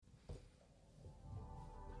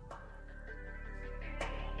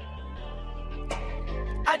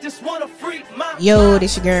just wanna freak my Yo,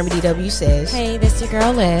 this your girl DW Says. Hey, this your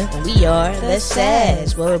girl Liv. And we are The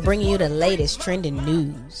Says, where we're bringing you the latest trending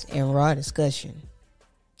news and raw discussion.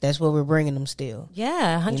 That's what we're bringing them still.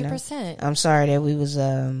 Yeah, 100%. I'm sorry that we was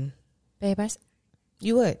Babe,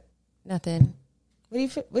 You what? Nothing. What do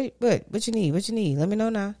you what you need? What you need? Let me know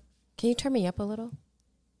now. Can you turn me up a little?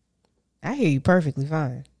 I hear you perfectly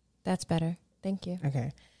fine. That's better. Thank you.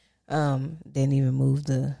 Okay. Didn't even move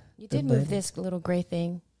the You did move this little gray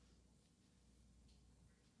thing.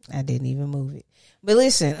 I didn't even move it. But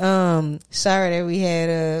listen, sorry that we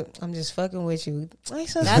had I'm just fucking with you.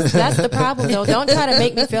 That's the problem though. Don't try to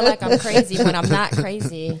make me feel like I'm crazy when I'm not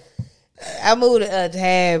crazy. I moved a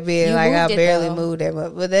tad bit, You like I moved it, barely though. moved that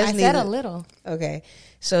much. But that's I said a little. Okay.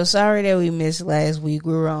 So sorry that we missed last week.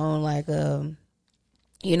 We were on like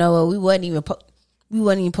you know what, we wasn't even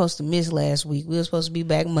supposed to miss last week. We were supposed to be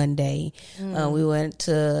back Monday. We went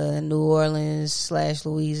to New Orleans /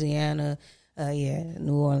 Louisiana.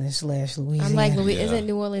 New Orleans / Louisiana. I'm like, isn't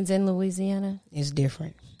New Orleans in Louisiana? It's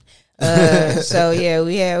different. So yeah,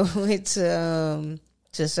 we went to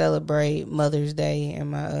celebrate Mother's Day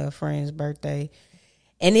and my friend's birthday,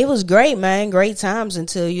 and it was great, man. Great times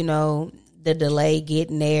until the delay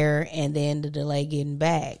getting there and then the delay getting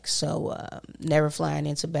back. So never flying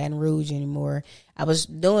into Baton Rouge anymore. I was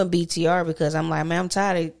doing BTR because I'm like, man, I'm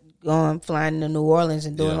tired of flying to New Orleans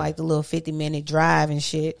and doing like the little 50-minute drive and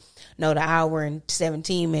shit. No, the hour and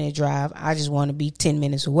 17-minute drive. I just want to be 10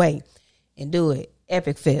 minutes away and do it.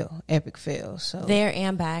 Epic fail. So there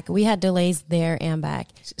and back. We had delays there and back.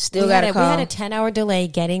 Still got a call. We had a 10-hour delay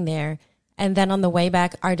getting there. And then on the way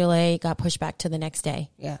back, our delay got pushed back to the next day.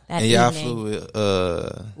 Yeah. That and y'all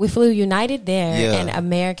evening. We flew United there and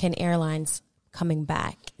American Airlines coming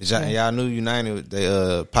back. Y'all knew United,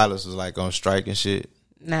 the pilots was like on strike and shit.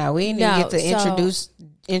 Nah, we didn't even get to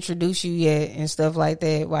introduce you yet and stuff like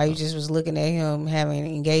that. While you just was looking at him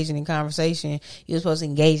engaging in conversation, you were supposed to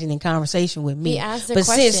engage in conversation with me. He asked a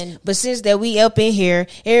question. Since that we up in here,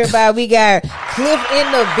 everybody, we got Cliff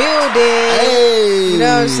in the building. Hey, you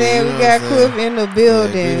know what I'm saying? We got Cliff in the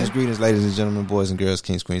building. Yeah, greetings, ladies and gentlemen, boys and girls,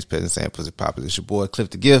 kings, queens, peasants, and pussy poppers. It's your boy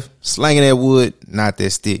Cliff the Gift, slanging that wood, not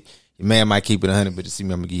that stick. Your man might keep it 100, but to see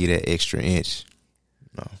me, I'm gonna give you that extra inch.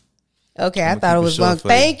 No. Okay, I thought it was long.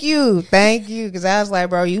 Thank you, because I was like,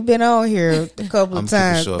 bro, you've been on here a couple of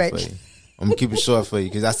times. I'm gonna keep it short for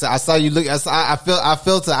you because I saw you look. I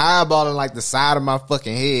felt the eyeballing like the side of my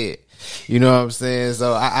fucking head. You know what I'm saying?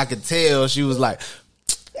 So I could tell she was like,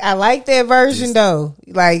 I like that version though.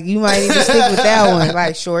 Like you might even stick with that one,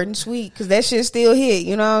 like short and sweet, because that shit still hit.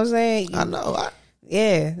 You know what I'm saying? I know.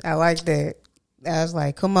 Yeah, I like that. I was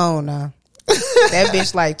like, come on now. That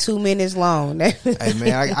bitch like 2 minutes long. Hey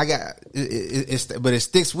man, I got it, but it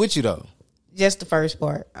sticks with you though. Just the first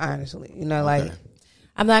part, honestly. Like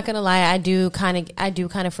I'm not gonna lie, I do kind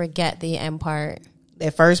of forget the end part.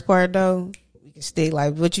 That first part though, we can stick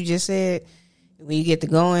like what you just said. When you get to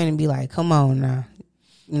going and be like, come on now,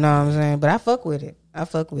 you know what I'm saying? But I fuck with it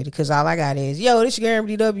because all I got is, yo, this your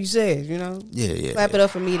girl DW Says, Yeah. Clap it up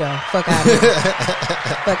for me though. Fuck out of here.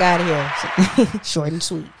 Fuck out of here. Short and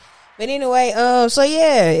sweet. But anyway, so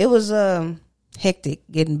yeah, it was hectic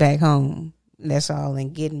getting back home. That's all,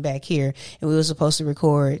 and getting back here. And we were supposed to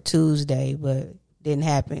record Tuesday, but didn't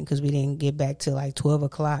happen because we didn't get back till like 12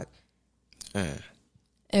 o'clock. It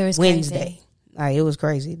was Wednesday. Crazy. Like it was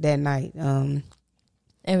crazy that night. It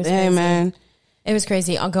was crazy. Man. It was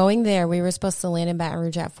crazy. On going there, we were supposed to land in Baton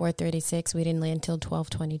Rouge at 4:36. We didn't land till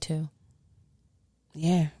 12:22.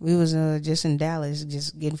 Yeah, we was just in Dallas,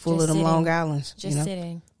 just getting full of them Long Islands. Just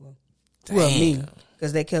sitting. Well, me,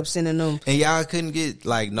 because they kept sending them. And y'all couldn't get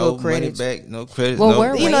like no money back, no credit. Well,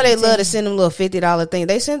 no, they love to send them little $50 thing.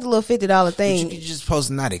 They sent the little $50 thing. But you just supposed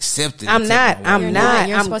to not accept it. I'm not.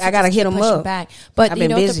 I gotta hit them up. Back. But you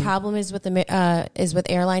know what busy. the problem is with with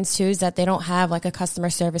airlines too, is that they don't have like a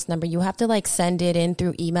customer service number. You have to like send it in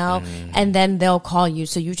through email, and then they'll call you.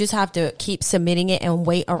 So you just have to keep submitting it and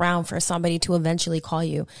wait around for somebody to eventually call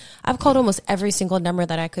you. I've called almost every single number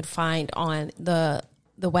that I could find on the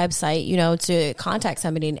website, to contact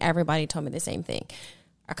somebody, and everybody told me the same thing.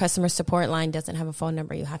 Our customer support line doesn't have a phone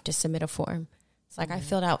number. You have to submit a form. It's like I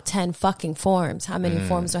filled out 10 fucking forms. How many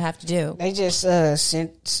forms do I have to do? They just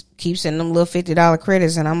keep sending them little $50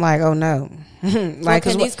 credits, and I'm like, oh no. Like,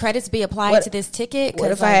 can these credits be applied to this ticket?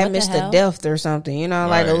 What if I had missed a death or something?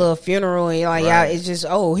 Like a little funeral, and y'all, it's just,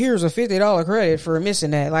 here's a $50 credit for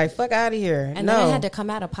missing that. Like, fuck out of here. And then I had to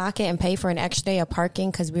come out of pocket and pay for an extra day of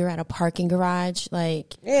parking because we were at a parking garage.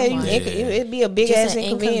 Like, it'd be a big ass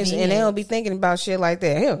inconvenience, and they don't be thinking about shit like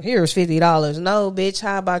that. Here's $50. No, bitch.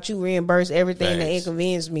 How about you reimburse everything that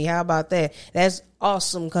inconvenienced me? How about that? That's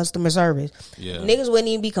awesome customer service. Yeah. Niggas wouldn't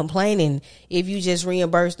even be complaining if you just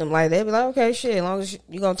reimbursed them. Like, they'd be like, okay, shit, as long as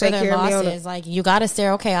you gonna take care of me on it. Like, you gotta say,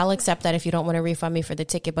 okay, I'll accept that if you don't want to refund me for the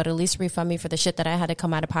ticket, but at least refund me for the shit that I had to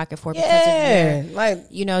come out of pocket for because of your, like,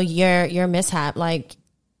 you know, your mishap. Like,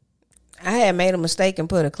 I had made a mistake and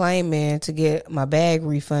put a claim in to get my bag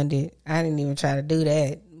refunded. I didn't even try to do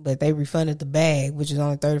that, but they refunded the bag, which is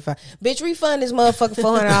only $35. Bitch, refund this motherfucking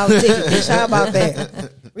 $400 ticket. Bitch, how about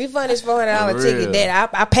that? Refund this $400 ticket that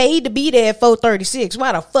I paid to be there at 4:36.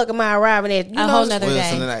 Why the fuck am I arriving at a whole nother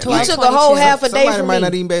day? You took a whole half a day Somebody from might me.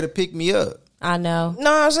 not even be able to pick me up. I know.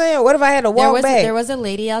 No, I'm saying, what if I had to walk back? There was a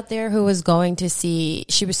lady out there who was going to see.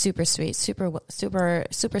 She was super sweet, super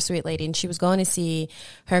sweet lady, and she was going to see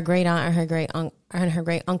her great aunt and her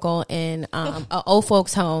great uncle in an old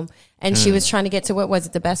folks home, and she was trying to get to what was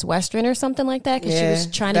it, the Best Western or something like that, because she was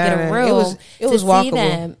trying to get a room it was to walkable. see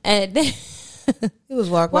them. And It was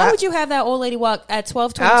walkable. why would you have that old lady walk at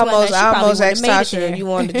 12:22? I almost asked Tasha if you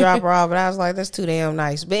wanted to drop her off, but I was like, that's too damn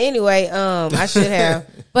nice. But anyway, I should have.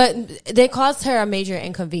 But they caused her a major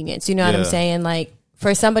inconvenience. You know what I'm saying? Like,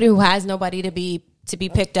 for somebody who has nobody to be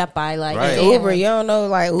picked up by, like, right. Uber, you don't know,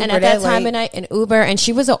 like, Uber. And at that time of night, an Uber, and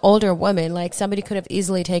she was an older woman. Like, somebody could have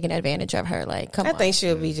easily taken advantage of her. Like, come on. I think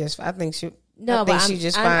she'll be just. I think she. No, I think but she's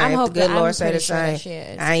just I'm fine. If the good Lord say the pretty sure that same. she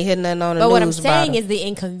is. I ain't hitting nothing on the But news what I'm about saying her. is the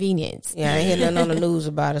inconvenience. Yeah, I ain't hitting nothing on the news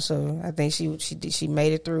about her. So I think she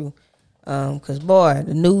made it through. Cause boy,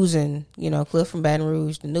 the news and Cliff from Baton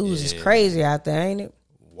Rouge, the news is crazy out there, ain't it?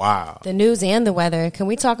 Wow. The news and the weather. Can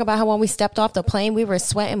we talk about how when we stepped off the plane, we were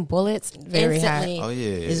sweating bullets Very instantly? hot. Oh yeah.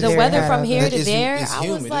 It's The very hot hot from out here there. to there, It's I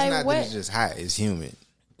humid. was like, it's not what? that it's just hot. It's humid.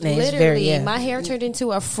 Yeah, it's Literally, very, my hair turned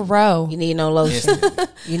into a fro. You need no lotion.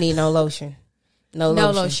 You need no lotion. No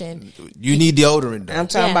lotion. You need deodorant though. I'm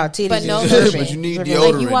talking about titties. but no and lotion. But you need Like,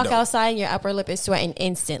 deodorant you walk though. outside and your upper lip is sweating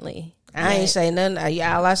instantly. I ain't say nothing.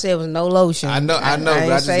 All I said was no lotion. I know, but I ain't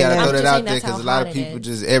just say gotta nothing. throw that I'm just out saying there that's because how a lot hot of it people is.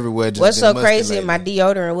 just everywhere. Just What's so been crazy? musculated. My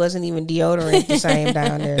deodorant wasn't even deodorant the same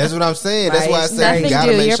down there. That's what I'm saying. That's Like, why I it's say you nothing gotta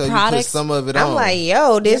to do. make Your sure you put products- some of it on. I'm like,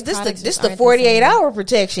 yo, this products the aren't the 48 same. hour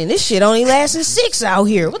protection. This shit only lasting 6 out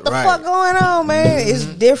here. What the Right. fuck going on, man? It's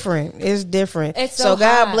different. It's different. It's so so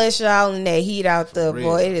God hot. bless y'all in that heat out there, For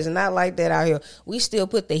boy. real. It is not like that out here. We still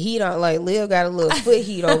put the heat on. Like Lil got a little foot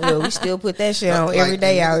heat over there. We still put that shit on every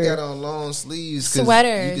day and out niggas here. got on long sleeves 'cause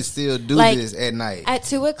Sweaters. You can still do Like, this at night. At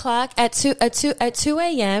 2:00, at 2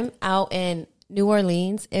 a.m. out in New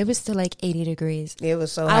Orleans, it was still like 80 degrees. It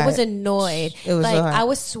was so hot. I was annoyed. It was like, so hot. I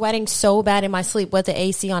was sweating so bad in my sleep with the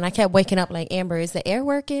AC on. I kept waking up like, Amber, is the air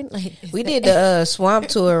working? Like, We did the swamp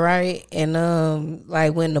tour, right? And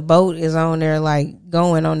like when the boat is on there, like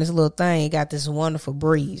going on this little thing, it got this wonderful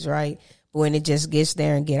breeze, right? But when it just gets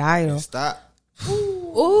there and get idle, Stop.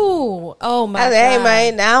 ooh, oh my I god! said, hey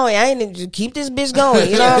man, now I ain't just keep this bitch going.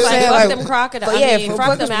 You know what I'm Like, saying? fuck them crocodiles. But yeah, I mean, fuck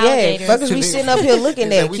fuck them us, alligators. fuck us. We sitting up here looking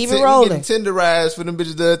It's at, like keep we it rolling. getting tenderized for them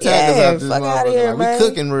bitches to attack us Yeah, out this fuck outta motherfucker. here, Like, man. we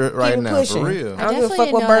cooking right Keep it now pushing. for real. I don't give a definitely fuck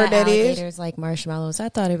didn't what know bird that is. alligators like marshmallows. I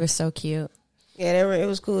thought it was so cute. Yeah, it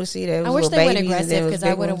was cool to see that. It was I wish little they went babies and then aggressive it was because I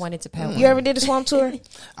big would have ones. wanted to pet one. You ever did the swamp tour?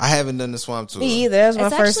 I haven't done the swamp tour. Me either. That was my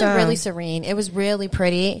It's first actually time. really serene. It was really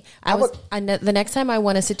pretty. The next time I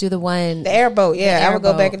want us to do the one, The airboat, yeah, The I would go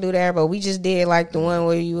airboat. back and do the airboat. We just did like the one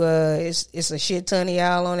where you it's a shit ton of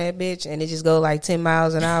y'all on that bitch, and it just go like 10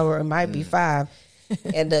 miles an hour. It might be 5.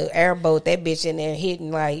 And the airboat, that bitch in there hitting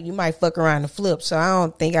like you might fuck around and flip. So I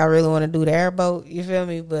don't think I really want to do the airboat. You feel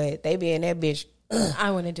me? But they be in that bitch.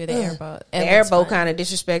 I want to do the airboat. The airboat kind of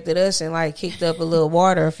disrespected us and like kicked up a little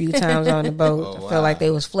water a few times on the boat. Oh, I wow. felt like they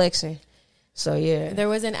was flexing. So yeah, There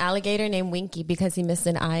was an alligator named Winky because he missed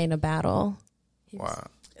an eye in a battle. Wow.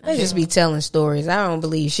 they just be telling stories. I don't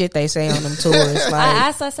believe shit they say on them tours. Like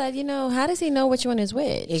I said, how does he know which one is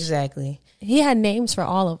which? exactly. He had names for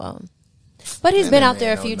all of them. But he's been out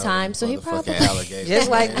there a few times, so he probably. Just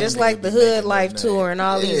like the Hood Life tour and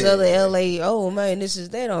all these Yeah. other LA. Oh man,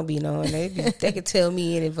 they don't be knowing. They could tell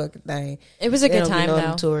me any fucking thing. It was a They good don't be time knowing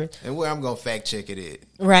them though. tours. And where I'm gonna fact check it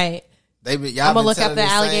at. Right. Y'all I'ma been look up telling the the same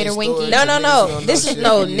alligator Winky. stories No. and niggas don't This know is shit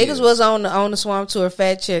no for niggas years. was on the swamp tour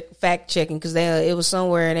fact checking because it was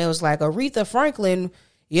somewhere and it was like Aretha Franklin.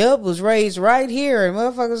 Yup, was raised right here, and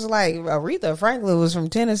motherfuckers was like Aretha Franklin was from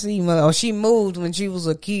Tennessee. She moved when she was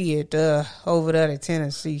a kid over there to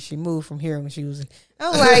Tennessee. She moved from here when she was.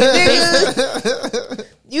 I'm like, nigga,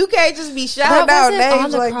 you can't just be shouting out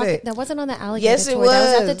names like that. That wasn't on the alligator Yes, it tour. That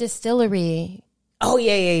was at the was. distillery. Oh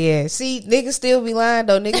yeah. See, niggas still be lying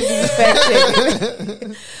though. Niggas be fact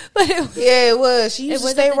checking. But it, Yeah, it was. She used It to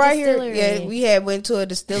was stay at the right here. distillery. Yeah, we went to a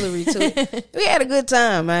distillery too. We had a good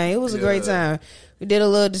time, man. It was a great time. We did a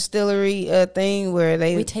little distillery thing where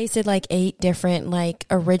we tasted like 8 different like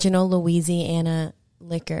original Louisiana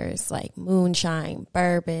liquors, like moonshine,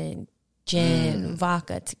 bourbon, gin,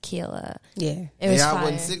 vodka, tequila. Yeah. It was y'all fire.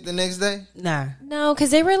 wasn't sick the next day? Nah. No,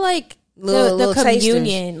 because they were like Little the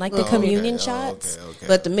communion, tasters. like the communion shots. Okay.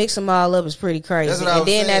 But to mix them all up is pretty crazy. That's what I And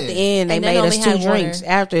was then at saying. the end, they And then made only us 2 had drinks.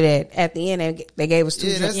 water. After that, at the end, they gave us 2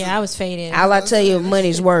 Yeah, drinks. Yeah, I was faded. All I tell you,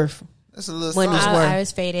 money's worth. That's a little Money's something. worth. I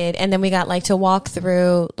was faded, and then we got like to walk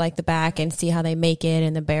through like the back and see how they make it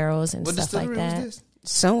and the barrels and What stuff like distillery that. was this?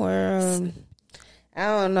 Somewhere, I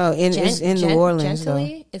don't know. It's in New Orleans, though.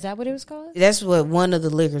 Gently? Is that what it was called? That's what one of the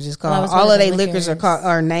liquors is That called. was one All of of the their liquors liquors.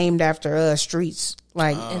 are named after streets,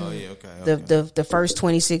 like Oh, yeah, okay. the first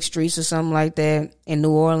 26 streets or something like that in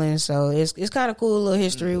New Orleans. So it's kind of cool little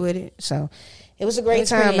history with it. So it was a It great was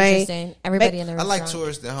time, pretty man. interesting. Everybody in the I room. like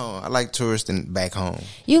tourists at home. I like tourists back home.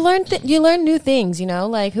 You learn new things. You know,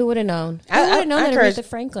 like who would have known? Who I- would have known I that encourage- Aretha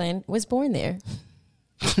Franklin was born there?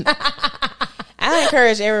 I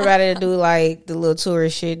encourage everybody to do like the little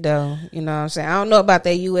tourist shit though. You know what I'm saying? I don't know about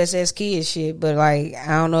that USS Kids shit, but like I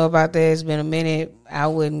don't know about that. It's been a minute. I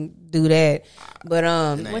wouldn't do that. But It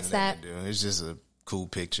ain't What's that? nothing to do. It's just a cool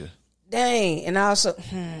picture. dang, and also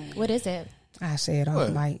What is it? I said off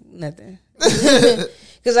What? mic, nothing.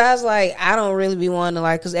 Cause I was like, I don't really be wanting to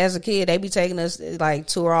like, cause as a kid they be taking us like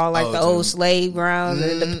tour all like Oh, the to- old slave grounds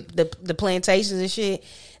and the plantations and shit.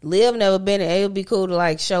 Liv never been. It would be cool to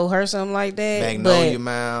like show her something like that. Magnolia but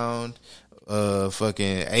Mound,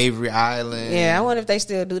 fucking Avery Island. yeah, I wonder if they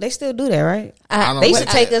still do. They still do that, right? I don't They used to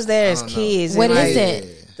know. take us there I as don't know. kids. What and, is like,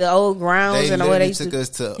 it? The old grounds They and what they literally used took to. us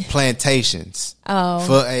to plantations. Oh.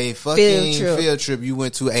 For a fucking Field field trip. trip. You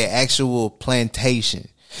went to a actual plantation.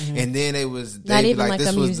 And then they was Not they be even like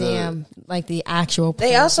this a was museum, like the actual.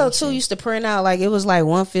 They also plantation. too used to print out like it was like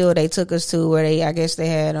one field they took us to where I guess they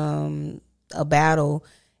had a battle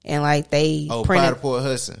and like they Pride printed of Port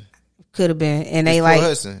Hudson. could have been and It's they Port like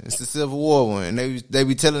Hudson. It's the Civil War one. And they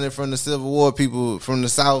be telling it from the Civil War people from the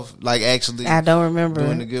South, like actually. I don't remember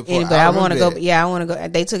doing the good any, part. but I I want to remember go. that. Yeah, I want to go.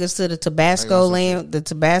 They took us to the Tabasco land, the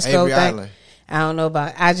Tabasco Avery thing. Island. I don't know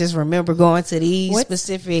about. I just remember going to these What?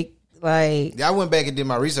 specific like. Yeah, I went back and did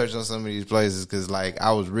my research on some of these places because like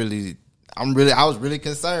I was really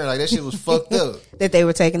concerned. Like that shit was fucked up. That they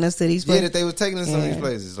were taking us to these Yeah, places. that they were taking us to some of these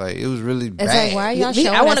places. Like it was really It's bad. like, why are y'all Me-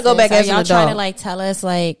 showing I wanna us go this? back as Are an y'all trying to adult. like tell us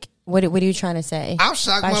like what are you trying to say? I'm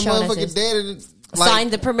shocked by my showing us motherfucking this? daddy like,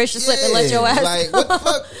 Signed the permission slip and let your ass Like go. what the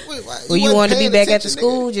fuck? Wait, why- Well, you wasn't wanted to be paying back at the attention,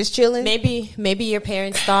 school, nigga? just chilling. Maybe your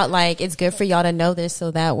parents thought like it's good for y'all to know this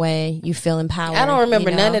so that way you feel empowered. I don't remember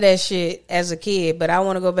you know? none of that shit as a kid, but I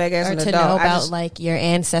want to go back as Or an to adult. know I about just, like your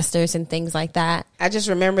ancestors and things like that. I just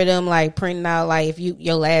remember them like printing out like if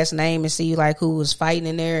your last name and see like who was fighting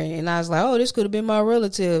in there, and I was like, oh, this could have been my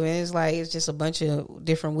relative, and it's like it's just a bunch of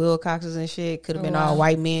different Wilcoxes and shit. Could have been all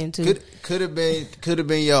white men too. Could have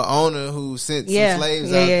been your owner who sent Yeah. some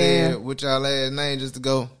slaves Yeah, out yeah, there yeah. with y'all last name just to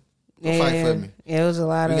go fight for me. Yeah, it was a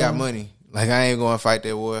lot We of. got money. Like I ain't going to fight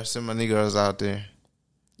that war. Send my niggas out there.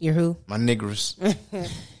 You're who? My niggers.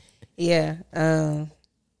 Yeah.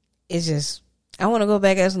 It's just I want to go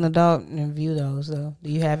back as an adult and view those. Though, do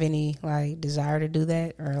you have any like desire to do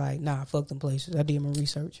that, or like, nah, fuck them places? I did my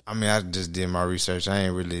research. I mean, I just did my research. I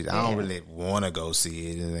don't really want to go see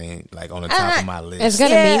it. It ain't like on the top of my list. It's gonna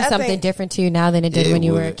Yeah, mean I something think- different to you now than it did Yeah, when it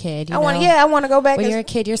you were a would. kid. You I want. know? Yeah, I want to go back. When as, you're a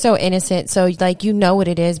kid, you're so innocent. So like you know what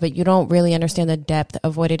it is, but you don't really understand the depth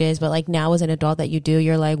of what it is. But like now as an adult that you do,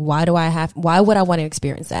 you're like, why would I want to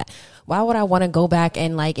experience that? Why would I want to go back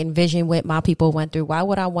and like envision what my people went through? Why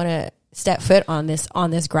would I want to step foot on this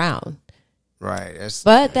ground? Right. That's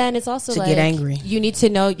But then it's also To like get angry. You need to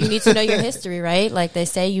know your history, right? Like they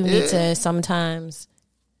say you need to sometimes.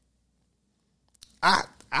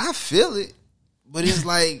 I feel it, but it's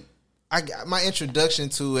like I got my introduction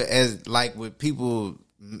to it as like with people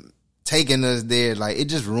taking us there, like it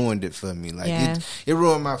just ruined it for me. Like Yeah. it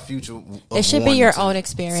ruined my future. of It should be wanting your to own see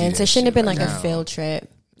experience. that It shouldn't have shit been like right a now. field trip.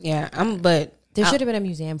 yeah, but There should have been a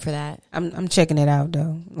museum for that. I'm checking it out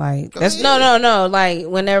though. Like Go that's ahead. no. Like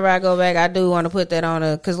whenever I go back, I do want to put that on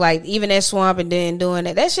because like even that swamp and then doing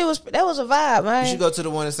that shit was a vibe, man. You should go to the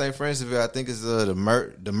one in St. Francisville. I think it's the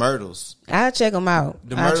Myrtles. I'll check them out.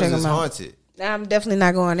 The I'll Myrtles check is them out. haunted. I'm definitely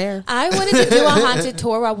not going there. I wanted to do a haunted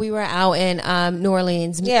tour while we were out in New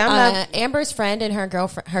Orleans. Yeah, I'm not- Amber's friend and her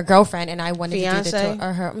girlfriend and I wanted to do Fiance? the tour.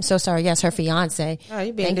 Or her, I'm so sorry. Yes, her fiance. Oh,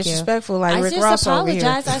 you being Thank disrespectful like I Rick just Ross over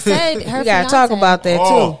apologize. here. I said her. We gotta fiance. talk about that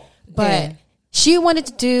too. But Yeah. She wanted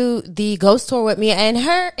to do the ghost tour with me, and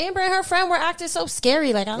Amber and her friend were acting so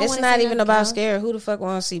scary. Like, I don't. It's not even about scary. Who the fuck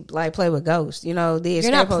wants to see play with ghosts? You know,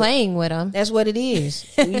 you're not playing with them. That's what it is.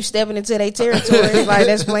 When you stepping into their territory, like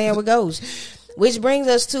that's playing with ghosts. Which brings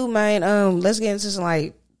us to, man. Let's get into some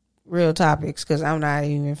like real topics, because I'm not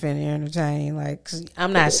even finna entertain. Like, cause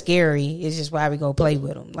I'm not scary. It's just why we go play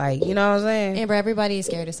with them. Like, you know what I'm saying? Amber, everybody is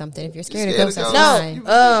scared of something. If you're scared of ghosts, that's fine.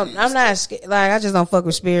 I'm not scared. Like, I just don't fuck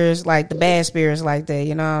with spirits, like the bad spirits like that.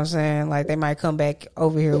 You know what I'm saying? Like, they might come back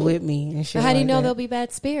over here with me and shit. But how do you like know that. they'll be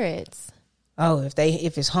bad spirits? Oh, if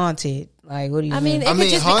it's haunted, like, what do you mean? It could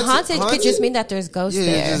just be haunted. It could just mean that there's ghosts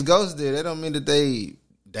there. Yeah, just ghosts there. That don't mean that they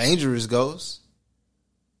dangerous ghosts.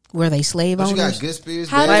 Were they slave owners? You got good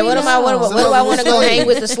spirits. Like, what do I want to go hang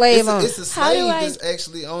with the slave on? It's a slave that's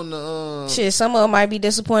actually on the shit. Some of them might be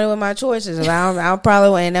disappointed with my choices, and I'll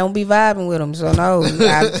probably and don't be vibing with them. So no,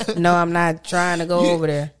 I'm not trying to go over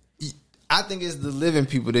there. I think it's the living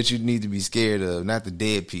people that you need to be scared of, not the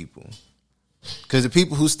dead people. Because the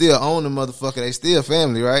people who still own the motherfucker, they still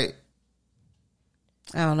family, right?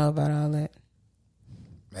 I don't know about all that.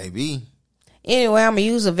 Maybe. Anyway, I'm gonna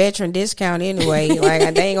use a veteran discount anyway.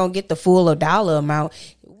 Like, they ain't gonna get the full dollar amount.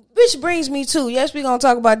 Which brings me to, yes, we're gonna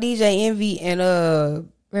talk about DJ Envy and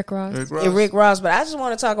Rick Ross. Rick Ross, but I just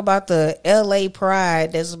want to talk about the LA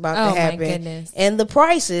Pride that's about to happen. My goodness. And the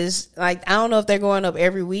prices, like, I don't know if they're going up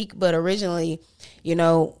every week, but originally, you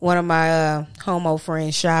know, one of my homo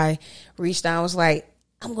friends, Shy, reached out and was like,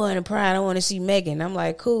 I'm going to Pride. I want to see Megan. I'm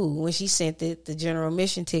like, cool. When she sent it, the general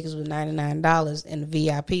admission tickets was $99 and the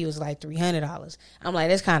VIP was like $300. I'm like,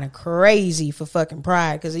 that's kind of crazy for fucking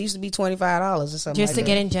Pride, because it used to be $25 or something. Just to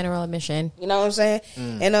get in general admission. You know what I'm saying?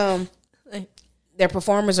 And their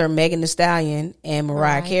performers are Megan Thee Stallion and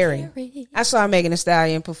Mariah Carey. I saw Megan Thee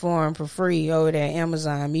Stallion perform for free over there at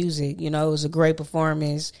Amazon Music. You know, it was a great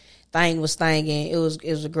performance. Thing was thangin'. It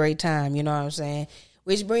was a great time. You know what I'm saying?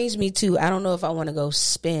 Which brings me to, I don't know if I want to go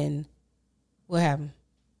spend. What happened?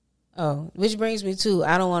 Oh, which brings me to,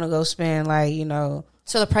 I don't want to go spend, like, you know.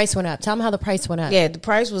 So the price went up. Tell them how the price went up. Yeah, the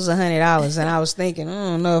price was $100, and I was thinking, I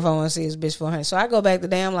don't know if I want to see this bitch for $100. So I go back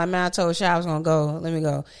today. I'm like, man, I told Shy I was gonna go. Let me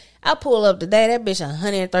go. I pull up today. That bitch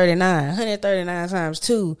 139 times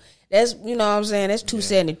 2. That's, you know what I'm saying. That's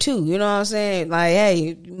 272. You know what I'm saying. Like,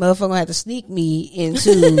 hey, motherfucker gonna have to sneak me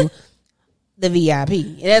into the VIP.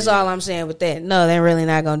 And that's all I'm saying with that. No, they're really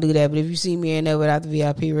not gonna do that. But if you see me in there without the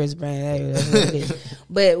VIP wristband, hey, that's what it is.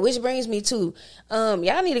 But which brings me to, y'all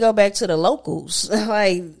need to go back to the locals.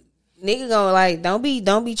 Like, nigga gonna, like, don't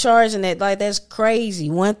be charging that, like, that's crazy.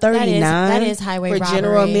 $139. That is highway for robbery.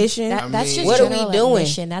 General admission. That's just what are general we doing?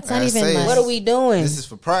 Admission. That's not even much. What are we doing? This is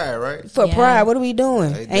for Pride, right? For Pride, what are we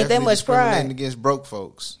doing? Ain't that much pride? Discriminating against broke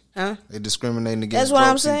folks. Huh? They discriminating against. That's what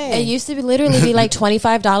I'm people. saying. It used to literally be like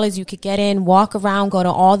 $25. You could get in, walk around, go to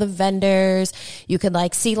all the vendors. You could,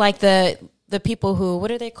 like, see, like, the people who,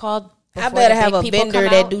 what are they called? I better have a vendor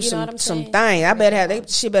that do some thing. I better have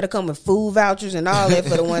she better come with food vouchers and all that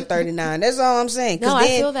for the $139. That's all I'm saying. No, I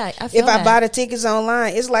feel that. If I buy the tickets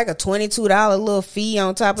online, it's like a $22 little fee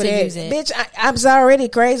on top of that. Bitch, I'm already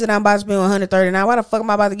crazy that I'm about to spend $139. Why the fuck am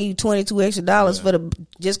I about to give you $22 extra for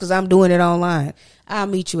just because I'm doing it online? I'll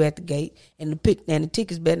meet you at the gate, and the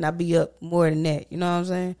tickets better not be up more than that. You know what I'm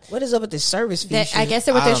saying? What is up with this service fee? I guess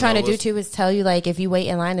that what they're trying to do too is tell you, like, if you wait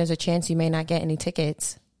in line, there's a chance you may not get any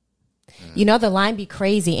tickets. You know, the line be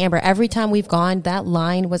crazy, Amber. Every time we've gone, that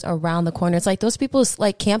line was around the corner. It's like those people,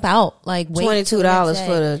 like, camp out, like, wait $22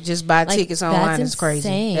 for the just buy tickets online is crazy.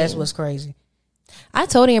 Insane. That's what's crazy. I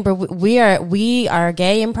told Amber we are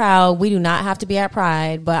gay and proud. We do not have to be at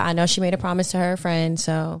Pride, but I know she made a promise to her friend,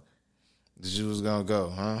 so you was gonna go,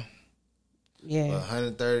 huh? Yeah,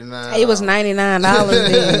 $139. It was $99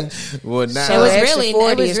 then. Well, now so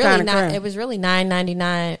it was really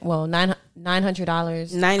 $9.99. Well, $900.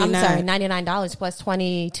 $99 plus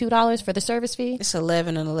 $22 for the service fee. It's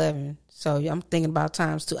 11 and 11. So I'm thinking about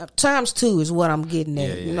times 2. Times 2 is what I'm getting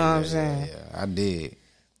at. You know what I'm saying? Yeah, I did.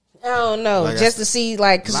 I don't know, like just to see,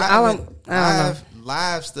 like, because I don't know.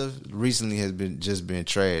 Live stuff recently has been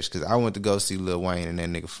trash, because I went to go see Lil Wayne and that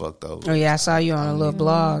nigga fucked over. Oh yeah, I saw you on a little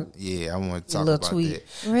blog. Yeah, I want to talk about tweet.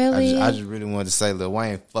 That. Really? I just really wanted to say Lil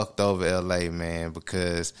Wayne fucked over LA, man,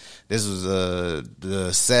 because this was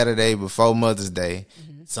the Saturday before Mother's Day.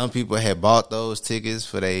 Mm-hmm. Some people had bought those tickets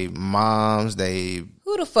for their moms.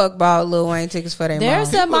 Who the fuck bought Lil Wayne tickets for their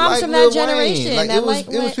moms? There's some moms from that generation. Like, it was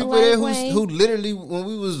people there who literally, when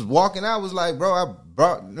we was walking out, was like, bro, I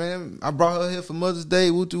I brought her here for Mother's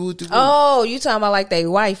Day. Woo. Oh, you talking about like they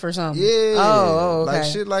wife or something? Yeah. Oh, okay. Like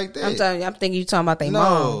shit like that. I'm thinking you talking about they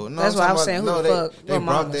mom. No, that's why I was saying who the fuck. They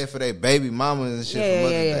brought that for their baby mamas and shit for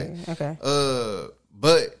Mother's Day. Okay.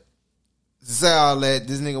 But to say all that,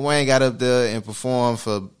 this nigga Wayne got up there and performed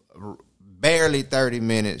for barely 30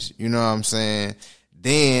 minutes. You know what I'm saying?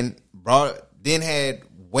 Then had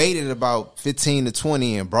waited about 15 to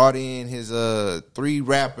 20 and brought in his 3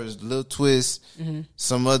 rappers, Lil Twist,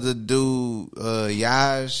 some other dude,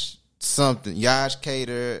 Yash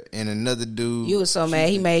Cater, and another dude. You was so mad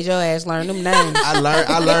he made your ass learn them names. I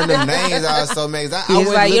learned them names. I was so mad. He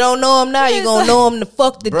was like, you don't know them now, you gonna know them the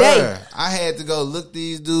fuck today. I had to go look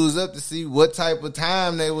these dudes up to see what type of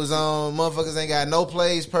time they was on. Motherfuckers ain't got no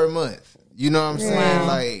plays per month. You know what I'm saying? Wow.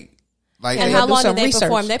 Like, and how long did they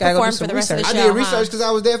perform? They performed for the rest of the show. I did research because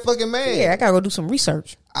I was that fucking mad. Yeah, I gotta go do some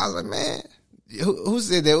research. I was like, man, who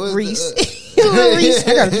said that? Was Reese? Reese,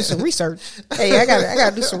 I gotta do some research. Hey, I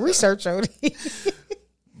gotta do some research on it.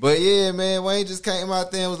 But yeah, man, Wayne just came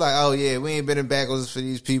out there and was like, "Oh yeah, we ain't been backwards for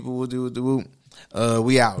these people. We'll do the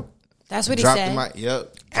we out." That's what he said.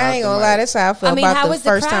 Yep. I ain't gonna lie, that's how I felt about the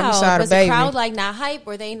first time we saw the baby. Was the crowd like not hype?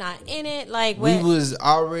 Were they not in it? Like we was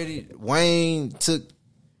already. Wayne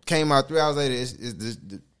came out 3 hours later.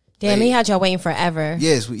 Damn, he had y'all waiting forever.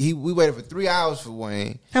 Yes, we waited for 3 hours for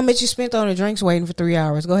Wayne. How much you spent on the drinks waiting for 3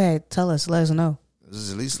 hours? Go ahead, tell us, let us know. It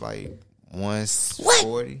was at least like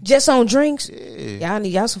 140. Just on drinks? Yeah.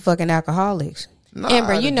 Y'all some fucking alcoholics. Nah,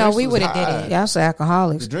 Amber, you know we would have did it. Y'all some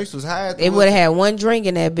alcoholics. The drinks was high. They would have had one drink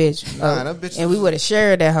in that bitch. That bitch. And we would have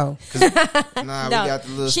shared that hoe. We got the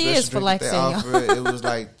little she special is drink that they offered. It was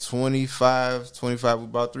like 25. We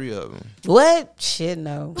bought 3 of them. What? Shit,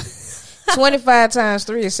 no. 25 times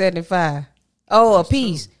 3 is 75. Oh, a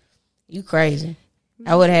piece. You crazy.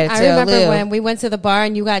 I would have had to tell I remember Lil. when we went to the bar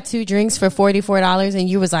and you got 2 drinks for $44 and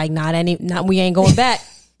you was like, we ain't going back.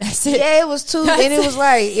 That's it. Yeah, it was 2, and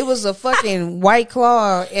it was a fucking White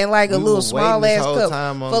Claw and like a little small ass cup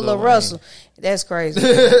full of Russell. That's crazy.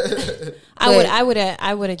 I would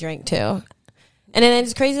have drank too. And then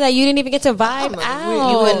it's crazy that you didn't even get to vibe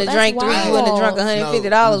out. You wouldn't have drank 3. You wouldn't have drunk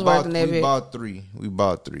 $150 worth in that bitch. We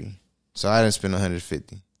bought 3. So I didn't spend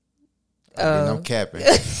 $150. I'm capping,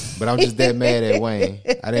 but I'm just that mad at Wayne.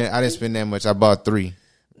 I didn't spend that much. I bought 3.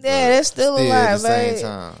 Yeah, that's still a lot, at the same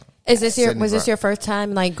time. Was this your first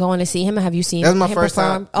time like going to see him? Have you seen? That's my first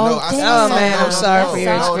time. I'm sorry for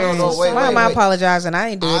your experience. Why am I apologizing? I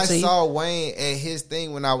ain't do it to you. I saw Wayne at his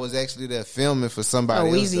thing when I was actually there filming for somebody.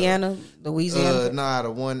 Louisiana. The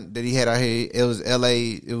one that he had out here. It was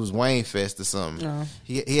L.A. It was Wayne Fest or something. No.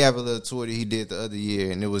 He have a little tour that he did the other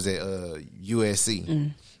year, and it was at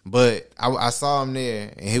USC. But I saw him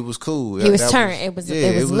there, and it was cool. He was turned. It was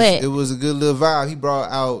lit. It was a good little vibe. He brought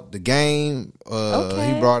out The Game.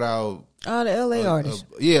 He brought out all the LA artists.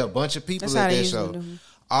 A bunch of people at that show.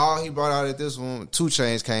 All he brought out at this one, 2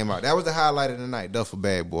 Chainz came out. That was the highlight of the night. Duffel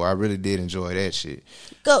Bag Boy. I really did enjoy that shit.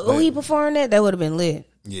 Who he performed that? That would have been lit.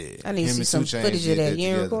 Yeah, I need to see some footage of that. You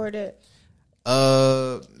didn't record that?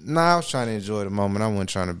 Nah, I was trying to enjoy the moment. I wasn't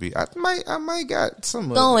trying to be. I might got some.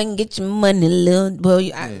 Go and get your money, little. Well,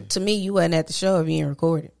 to me, you wasn't at the show if you didn't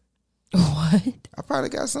record it. What? I probably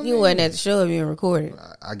got something. You wasn't at the show if you didn't record it.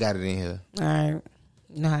 I got it in here. All right.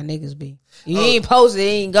 You know how niggas be. You ain't post it,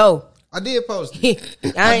 ain't go. I did post it.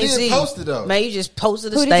 I ain't see. Post it though. Man, you just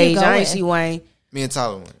posted the stage. I ain't see Wayne. Me and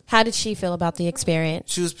Tyler went. How did she feel about the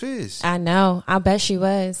experience? She was pissed. I know. I bet she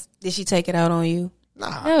was. Did she take it out on you?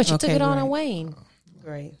 Nah. No, she took it on Wayne.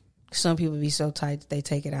 Great. Some people be so tight that they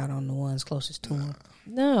take it out on the ones closest to them.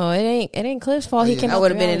 No, it ain't Cliff's fault. He came. I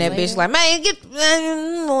would have been in that bitch like, man, I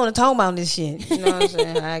don't want to talk about this shit. You know what I'm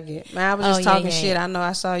saying? I was just talking shit. I know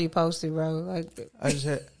I saw you post it, bro. Like, I just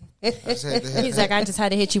had to. He's like, I just had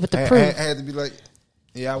to hit you with the proof. I had to be like,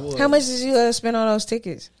 yeah, I was. How much did you spend on those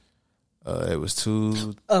tickets? It was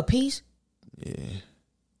 $2 a piece. Yeah.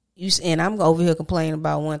 And I'm over here complaining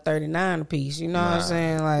about $139 a piece. You know what I'm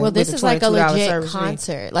saying? Like, well, this is like a legit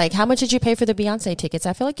concert. Fee. Like, how much did you pay for the Beyonce tickets?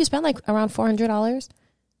 I feel like you spent like around $400.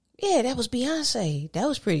 Yeah, that was Beyonce. That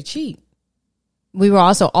was pretty cheap. We were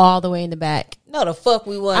also all the way in the back. No, the fuck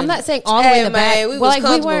we wasn't. I'm not saying all the way in the back. We was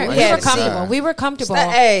comfortable. We were comfortable.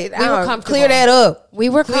 Hey, we were comfortable. Clear that up. We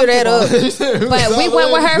were clear that up. But we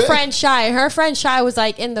went with her friend Shy. Her friend Shy was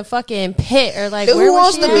like in the fucking pit or like. Who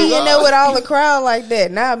wants to be in there with all the crowd like that?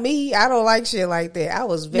 Not me. I don't like shit like that. I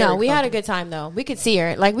was very. No, we had a good time though. We could see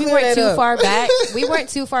her. Like we weren't too far back. We weren't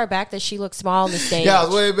too far back that she looked small on the stage. Yeah, I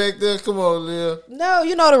was way back there. Come on, Lil. No,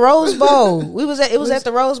 you know the Rose Bowl. It was at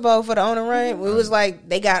the Rose Bowl for the On the Run. It was like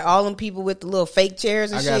they got all them people with the little little fake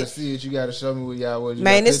chairs and I shit. gotta see it. You gotta show me what y'all was.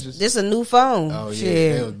 Man, this a new phone. Oh yeah,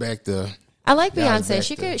 shit. they was back there. I like Y'all was Beyonce.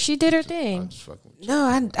 back there. She did her thing.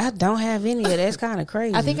 No, I don't have any of that. That's kind of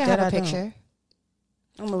crazy. I think I have a picture.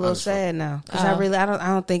 I'm a little sad now because I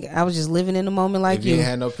don't think I was just living in the moment like If you ain't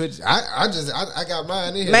had no pictures, I got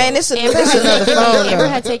mine in here. Man, this another phone. Amber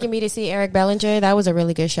had taken me to see Eric Bellinger. That was a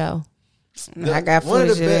really good show. I got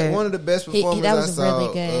footage of that. One of the best performances that was I saw.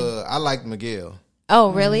 really good. I liked Miguel.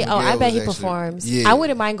 Oh, really? Miguel I bet he was actually- performs. yeah. I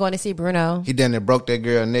wouldn't mind going to see Bruno. He done broke that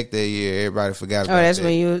girl neck that year. Everybody forgot about That's that.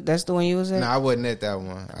 when that's the one you was at. No, I wasn't at that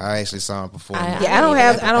one. I actually saw him perform. Yeah, I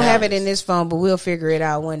don't have it in this phone, but we'll figure it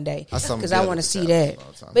out one day because I want to see that.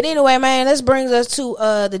 But anyway, man, this brings us to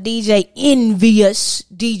the DJ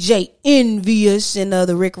Envious, and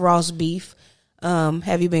the Rick Ross beef.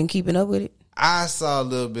 Have you been keeping up with it? I saw a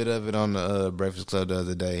little bit of it on the Breakfast Club the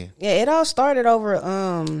other day. Yeah, it all started over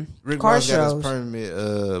Rick car Ross got shows his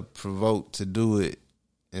permit provoked to do it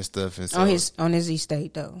and stuff. And so, on his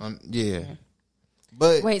estate though. Yeah.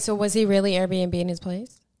 But Wait, so was he really Airbnb in his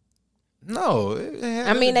place? no,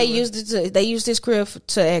 I mean, they used his crib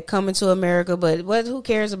to come into America, but who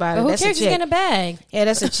cares about it? But who That's cares? a He's check. getting a bag. Yeah,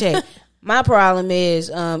 that's a check. My problem is,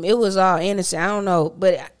 it was all innocent. I don't know,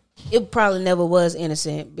 but it probably never was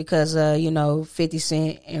innocent because, 50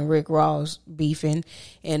 Cent and Rick Ross beefing,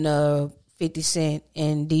 and 50 Cent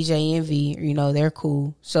and DJ Envy, they're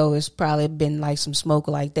cool. So it's probably been like some smoke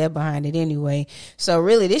like that behind it anyway. So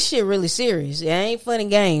really, this shit really serious. It ain't fun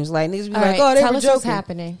and games. Like niggas be All like, right, oh, they tell were us joking. what's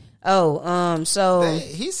happening. Oh, so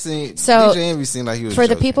So DJ Envy seemed like he was for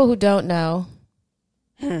the joking. people who don't know.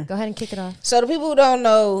 Go ahead and kick it off. So the people who don't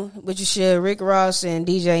know, but you should, Rick Ross and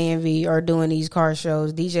DJ Envy are doing these car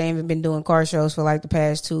shows. DJ Envy been doing car shows for like the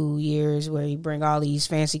past 2 years where you bring all these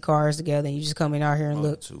fancy cars together and you just come in out here and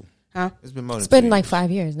look. Huh? It's been more than It's been 2 like years.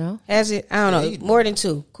 5 years, no? Has it? I don't know. More than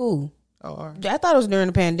 2. Cool. Oh, all right. I thought it was during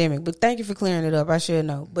the pandemic, but thank you for clearing it up. I should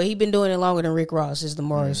know. But he been doing it longer than Rick Ross is the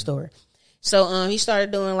moral of the story. So he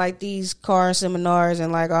started doing like these car seminars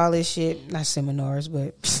and like all this shit. Not seminars,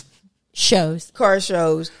 but Shows. car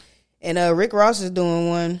shows. And Rick Ross is doing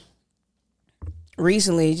one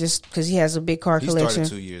recently just because he has a big car collection. He started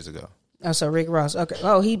 2 years ago. Oh, so Rick Ross. Okay.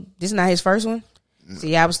 Oh, this is not his first one?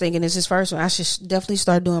 See, I was thinking this is his first one. I should definitely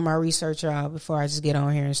start doing my research, y'all, before I just get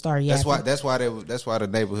on here and start yapping. That's why the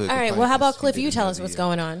neighborhood. All right, well, how about Cliff? You tell us what's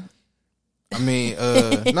going on. I mean,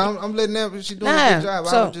 no, I'm letting that. She doing a good job.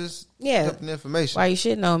 so, I'm just yeah. putting information. Why you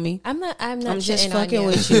shitting on me? I'm not just shitting on fucking you.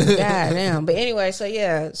 with you. God damn. But anyway, so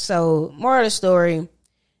yeah. So more of the story.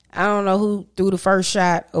 I don't know who threw the first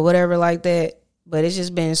shot or whatever like that, but it's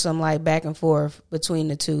just been some like back and forth between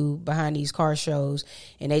the two behind these car shows,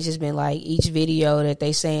 and they just been like each video that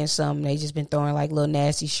they saying something, they just been throwing like little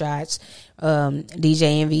nasty shots.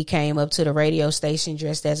 DJ Envy came up to the radio station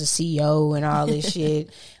dressed as a CEO and all this shit.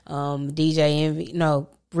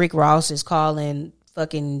 Rick Ross is calling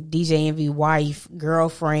fucking DJ Envy wife,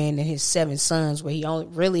 girlfriend, and his 7 sons, where he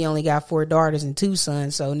only got 4 daughters and 2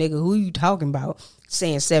 sons. So nigga, who you talking about?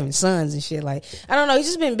 Saying 7 sons and shit. Like, I don't know, he's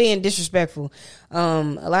just been being disrespectful. A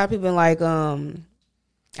lot of people been like,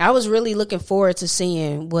 I was really looking forward to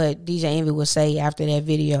seeing what DJ Envy would say after that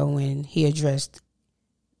video when he addressed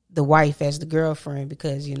the wife as the girlfriend,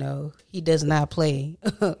 because he does not play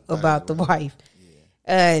about the wife.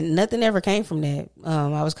 Nothing ever came from that.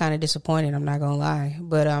 I was kind of disappointed, I'm not gonna lie,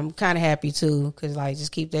 but I'm kind of happy too, because like,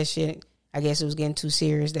 just keep that shit. I guess it was getting too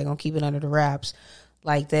serious. They're gonna keep it under the wraps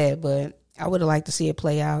like that, but I would have liked to see it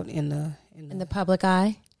play out in the public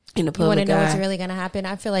eye. In the public eye. You want to know what's really going to happen?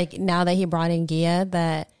 I feel like now that he brought in Gia,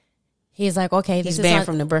 that he's like, okay, he's banned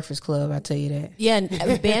from the Breakfast Club. I tell you that. Yeah,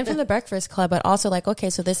 banned from the Breakfast Club, but also like, okay,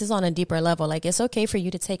 so this is on a deeper level. Like, it's okay for you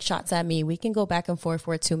to take shots at me. We can go back and forth.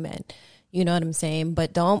 We're 2 men. You know what I'm saying?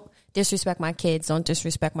 But don't disrespect my kids. Don't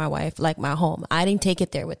disrespect my wife, like my home. I didn't take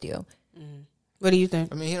it there with you. What do you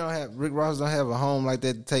think? I mean, Rick Ross don't have a home like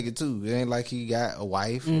that to take it to. It ain't like he got a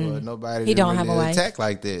wife or nobody. He don't really have a wife. attack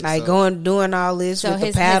like that. Like doing all this with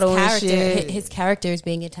the paddle and shit. His character is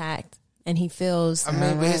being attacked, and he feels. I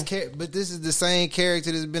mean, but this is the same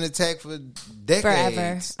character that's been attacked for decades.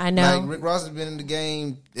 Forever. I know. Like, Rick Ross has been in the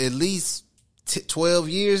game at least 12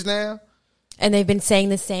 years now. And they've been saying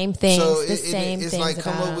the same things. So it's like,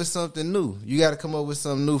 come up with something new. You got to come up with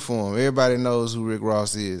something new for him. Everybody knows who Rick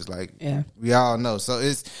Ross is. Like, we all know. So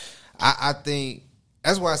I think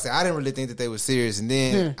that's why I said I didn't really think that they were serious. And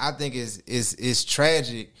then I think it's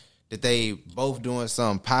tragic that they both doing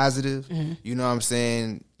something positive. You know what I'm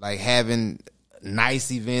saying? Like having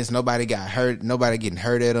nice events. Nobody got hurt. Nobody getting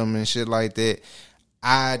hurt at them and shit like that.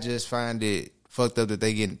 I just find it fucked up that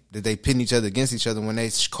they pitting each other against each other when they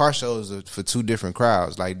car shows are for two different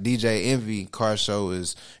crowds. Like DJ Envy car show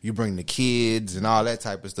is you bring the kids and all that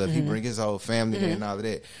type of stuff. He bring his whole family there and all of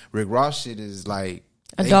that. Rick Ross shit is like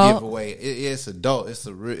adult? They give away. It's adult.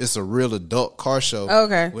 It's a real adult car show.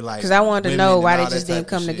 Okay, because I wanted to know why they just didn't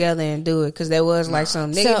come together and do it. Because there was like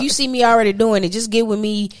some nigga. If you see me already doing it, just get with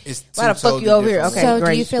me. Why the fuck you over here? Okay, so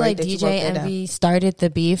great. Do you feel like DJ Envy started the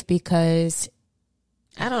beef because?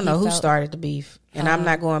 I don't know who started the beef, and I'm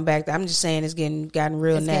not going back. I'm just saying it's gotten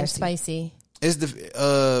real nasty, getting spicy. It's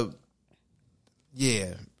the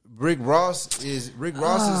yeah. Rick Ross's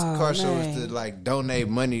car show is to like donate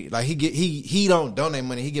money. Like he don't donate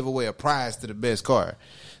money. He give away a prize to the best car.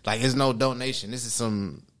 Like it's no donation. This is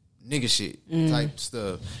some nigga shit type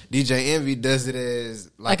stuff. DJ Envy does it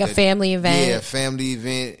as like a family event. Yeah, family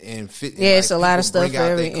event and fit. Yeah, it's a lot of stuff bring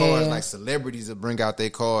out their cars. Yeah. Like celebrities that bring out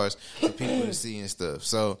their cars for people to see and stuff.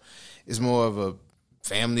 So it's more of a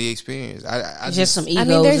family experience. I just some egos. I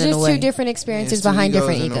mean, there's in just the way. two different experiences behind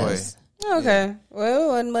different egos. Okay, well, it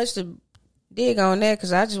wasn't much to dig on that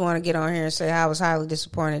because I just want to get on here and say I was highly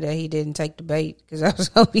disappointed that he didn't take the bait because I was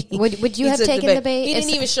hoping. Would you have taken the bait? He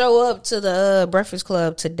didn't even show up to the Breakfast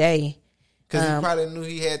Club today. Because he probably knew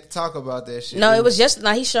he had to talk about that shit. No, it was just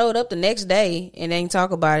he showed up the next day and didn't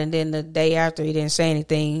talk about it. And then the day after, he didn't say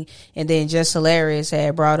anything. And then Just Hilarious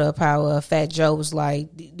had brought up how Fat Joe was like,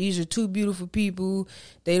 these are two beautiful people.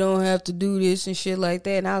 They don't have to do this and shit like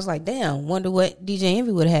that. And I was like, damn, wonder what DJ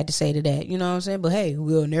Envy would have had to say to that. You know what I'm saying? But hey,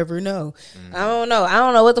 we'll never know. I don't know. I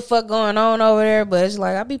don't know what the fuck going on over there. But it's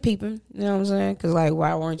like, I be peeping. You know what I'm saying? Because like,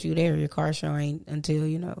 why weren't you there? Your car show ain't until,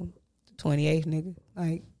 the 28th, nigga.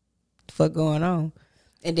 Like, fuck going on?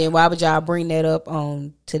 And then why would y'all bring that up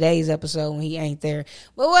on today's episode when he ain't there?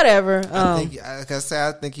 But whatever. I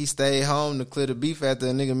think he stayed home to clear the beef after a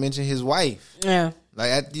nigga mentioned his wife. Yeah. Like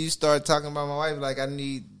after you start talking about my wife, like I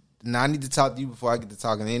need to talk to you before I get to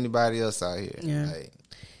talking to anybody else out here. Yeah. Like,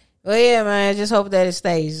 well, yeah, man. I just hope that it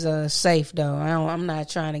stays safe though. I'm not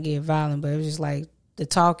trying to get violent, but it was just like the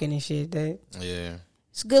talking and shit. That yeah,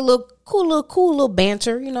 it's a good little, cool little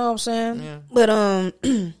banter. You know what I'm saying? Yeah.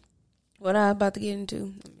 But what I about to get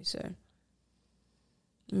into? Let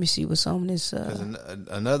me see what's on this.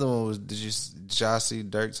 Another one was did y'all see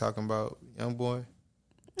Dirk talking about Young Boy?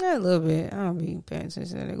 Yeah, a little bit. I don't be paying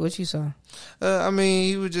attention to that. What you saw? I mean,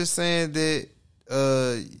 he was just saying that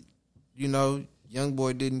Young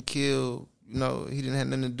Boy didn't kill. He didn't have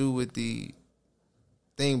nothing to do with the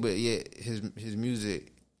thing, but yet his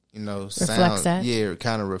music, reflects that. Yeah, it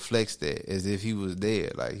kind of reflects that as if he was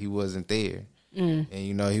there, like he wasn't there. And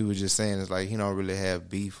he was just saying it's like he don't really have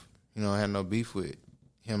beef. He don't have no beef with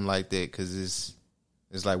him like that because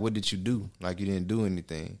it's like, what did you do? Like you didn't do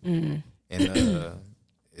anything. And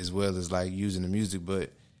as well as like using the music,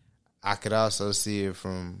 but I could also see it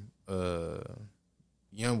from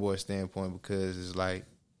Young Boy's standpoint because it's like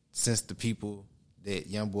since the people that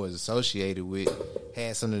Young Boy is associated with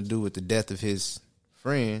had something to do with the death of his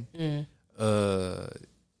friend,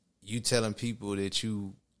 you telling people that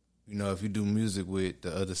if you do music with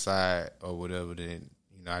the other side or whatever, then,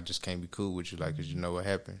 I just can't be cool with you, like, because you know what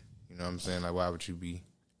happened. You know what I'm saying? Like, why would you be?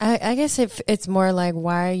 I guess it's more like,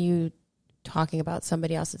 why are you talking about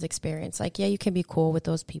somebody else's experience? Like, yeah, you can be cool with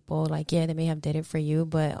those people. Like, yeah, they may have did it for you,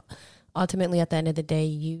 but ultimately, at the end of the day,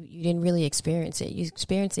 you didn't really experience it. You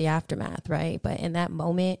experienced the aftermath, right? But in that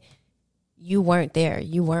moment, you weren't there.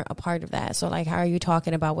 You weren't a part of that. So, like, how are you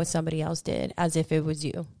talking about what somebody else did as if it was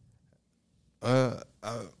you? Yeah.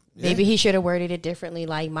 Maybe he should have worded it differently,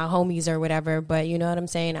 like my homies or whatever. But you know what I'm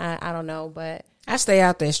saying? I don't know, but I stay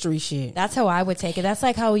out that street shit. That's how I would take it. That's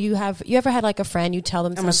like how you ever had like a friend, you tell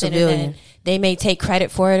them I'm something and then they may take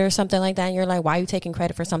credit for it or something like that, and you're like, why are you taking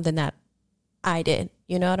credit for something that I did?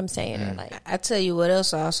 You know what I'm saying? Or like, I tell you what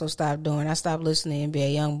else I also stopped doing. I stopped listening to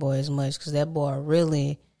NBA Youngboy as much because that boy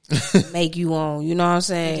really make you on. You know what I'm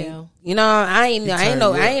saying? I ain't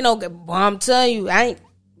no. I'm telling you, I ain't.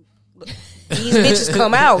 These bitches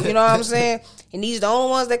come out, you know what I'm saying? And these the only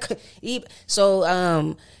ones that so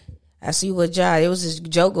I see what Ja, it was this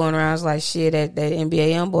joke going around. I was like, shit, that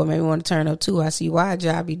NBA Youngboy made me want to turn up too. I see why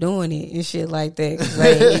Ja be doing it and shit like that.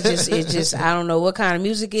 Like, it just I don't know what kind of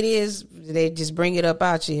music it is. They just bring it up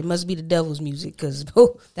out you. It must be the devil's music because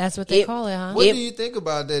that's what they call it, huh? What do you think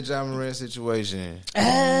about that Ja Morant situation?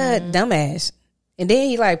 Dumbass. And then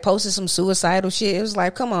he like posted some suicidal shit. It was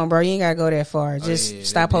like, come on, bro, you ain't gotta go that far. Just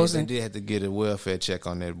stop posting. They did have to get a welfare check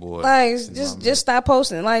on that boy. Like, just stop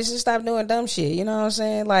posting. Like, just stop doing dumb shit. You know what I'm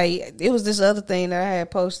saying? Like, it was this other thing that I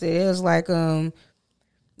had posted. It was like,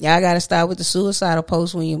 Y'all got to start with the suicidal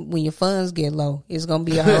post when your funds get low. It's gonna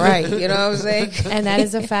be all right. You know what I'm saying? And that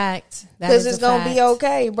is a fact. Because it's gonna be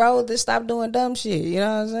okay, bro. Just stop doing dumb shit. You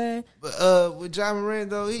know what I'm saying? But with John Moran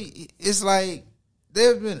though, it's like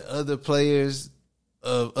there have been other players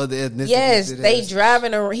of other ethnicities. Yes, they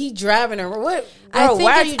driving around. He driving around. What, bro?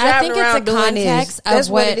 Why are you driving around doing this? That's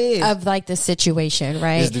what it is. Of like the situation,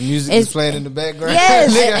 right? Is the music is playing in the background?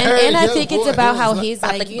 Yes, and I think it's about how he's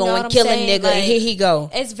like, you know what I'm kill a saying? nigga. Like, And here he go.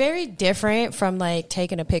 It's very different from like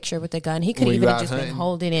taking a picture with a gun. He could even have just been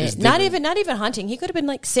holding it. Not even hunting. He could have been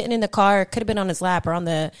like sitting in the car. Could have been on his lap or on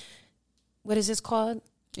the, what is this called?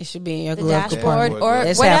 It should be in your The glove dashboard compartment. or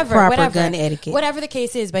Let's whatever. have proper Whatever gun etiquette. Whatever the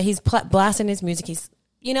case is, but he's blasting his music. He's,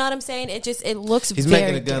 you know what I'm saying? It looks he's very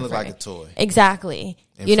making a gun different. look like a toy. Exactly.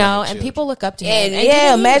 You know, and people look up to him. And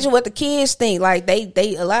yeah, imagine what the kids think. Like they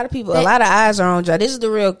a lot of people, a lot of eyes are on Joe. This is the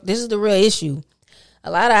real issue. A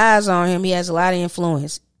lot of eyes on him. He has a lot of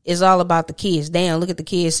influence. It's all about the kids. Damn, look at the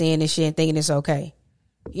kids seeing this shit and thinking it's okay.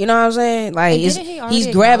 You know what I'm saying? Like he's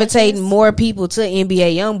gravitating more people to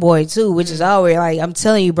NBA YoungBoy too, which is always like, I'm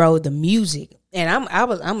telling you, bro, the music. And I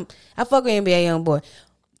fuck with NBA YoungBoy.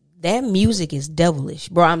 That music is devilish,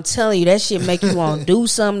 bro. I'm telling you, that shit make you want to do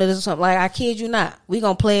something to something. Like, I kid you not. We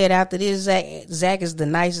gonna play it after this. Zach is the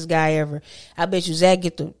nicest guy ever. I bet you Zach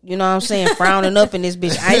get the, you know what I'm saying, frowning up in this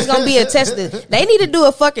bitch. It's gonna be a test. They need to do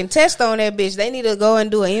a fucking test on that bitch. They need to go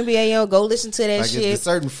and do an NBA go listen to that like shit. It's a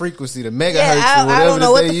certain frequency, the megahertz. Yeah, or whatever I don't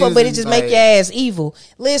know what the fuck, but it just like, make your ass evil.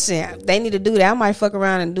 Listen, they need to do that. I might fuck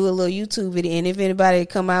around and do a little YouTube video, and if anybody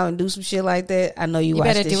come out and do some shit like that, I know you watch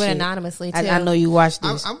this shit. You better do it anonymously too. I know you watch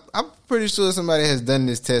this. I'm pretty sure somebody has done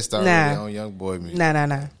this test already on YoungBoy music.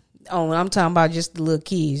 Nah. Oh, I'm talking about just the little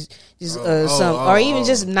kids, just or even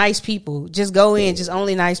just nice people. Just go in, just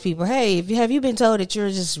only nice people. Hey, have you been told that you're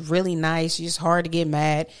just really nice? You're just hard to get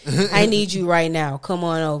mad. I need you right now. Come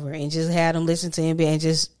on over and just have them listen to NBA and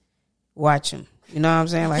just watch them. You know what I'm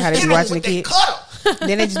saying? Like how they be watching the kids.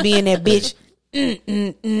 Then they just be in that bitch.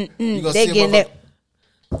 They getting that.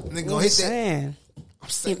 They gonna hit that.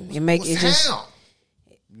 It make it just.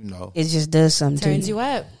 You know, it just does something to you. Turns you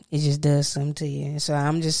up. It just does something to you. And so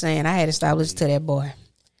I'm just saying, I had to stop listening to that boy.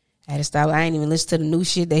 I had to stop. I ain't even listen to the new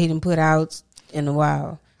shit that he done put out in a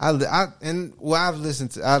while. I've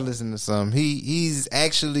listened to some. He's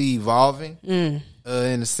actually evolving in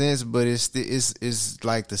a sense, but it's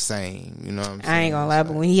like the same. You know what I'm saying? I ain't gonna lie,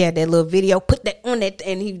 but when he had that little video, put that on that,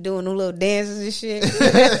 and he doing them little dances and shit.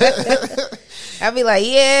 I be like,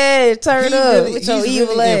 yeah, turn up with your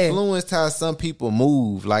evil ass. Influenced how some people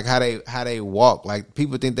move, like how they walk. Like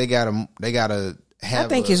people think they gotta have. I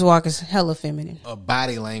think his walk is hella feminine. A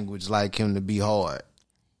body language like him to be hard,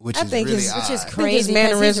 which is crazy. His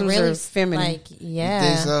mannerisms are feminine. Like, yeah, you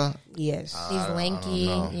think so? Yes, he's lanky.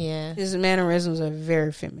 Yeah, his mannerisms are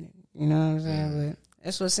very feminine. You know what I'm saying? But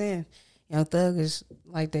that's what I'm saying. Young Thug is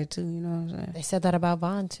like that too. You know what I'm saying? They said that about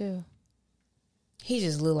Vaughn too. He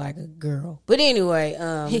just looked like a girl. But anyway,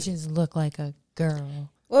 he just looked like a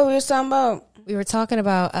girl. What we was talking about? We were talking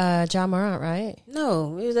about John Morant, right?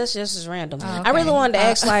 No, that's just as random. Oh, okay. I really wanted to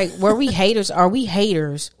ask, like, were we haters? Are we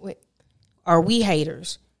haters? Wait. Are we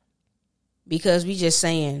haters? Because we just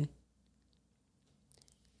saying,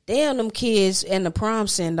 damn, them kids and the prom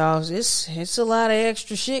send-offs, it's a lot of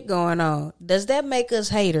extra shit going on. Does that make us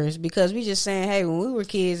haters? Because we just saying, hey, when we were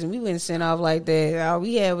kids and we wouldn't send off like that, all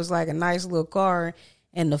we had was like a nice little car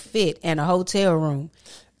and the fit and a hotel room.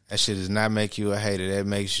 That shit does not make you a hater. That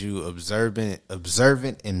makes you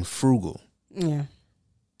observant and frugal. Yeah.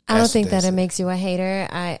 I don't think that it makes you a hater.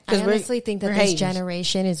 I honestly think that this haters.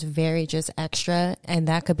 generation is very just extra, and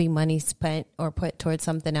that could be money spent or put towards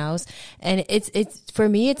something else. And it's for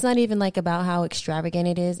me, it's not even like about how extravagant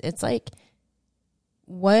it is. It's like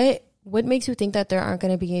what makes you think that there aren't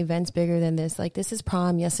going to be events bigger than this? Like, this is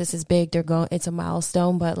prom. Yes, this is big. It's a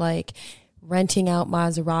milestone, but like renting out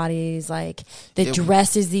Maseratis, like the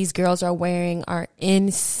dresses these girls are wearing are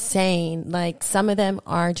insane. Like, some of them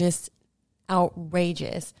are just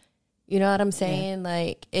outrageous. You know what I'm saying? Yeah.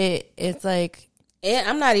 Like it's like, and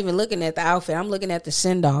I'm not even looking at the outfit. I'm looking at the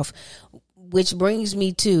send off, which brings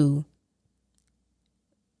me to,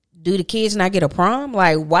 do the kids not get a prom?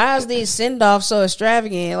 Like, why is this send off so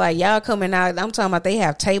extravagant? Like, y'all coming out, I'm talking about they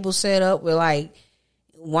have tables set up with like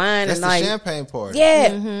wine. That's and the like champagne party. Yeah.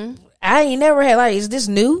 Mm-hmm. I ain't never had, like, is this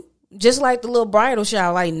new? Just like the little bridal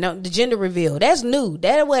shower, like, no, the gender reveal. That's new.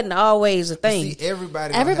 That wasn't always a thing. See,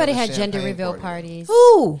 everybody had gender reveal parties.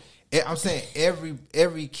 Who? I'm saying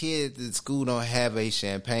every kid at school don't have a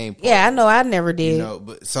champagne party. Yeah, I know. I never did. You know,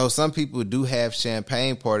 but so some people do have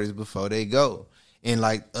champagne parties before they go, and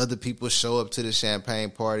like other people show up to the champagne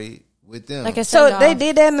party with them. Like a So send-off. they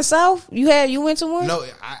did that in the South. You went to one? No,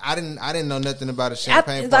 I didn't know nothing about a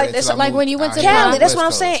champagne like, party. that's until I like moved when you went out to here on Cali. the That's West what I'm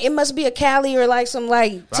Coast. saying. It must be a Cali or like some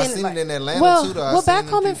like. But I seen it in Atlanta well, too. Though. I well, seen back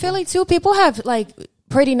them home in people. Philly too, people have like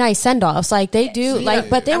pretty nice send-offs. Like they do, Yeah.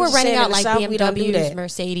 but they I'm were just renting saying in out the like South, we don't do BMWs, that.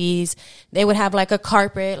 Mercedes. They would have like a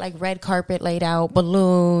carpet, like red carpet laid out,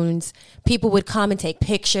 balloons. People would come and take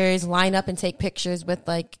pictures, line up and take pictures with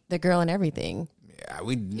like the girl and everything. Yeah,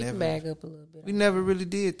 we never Bag up a little bit. We never really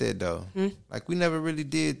did that though. Like we never really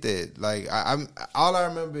did that. Like I'm all I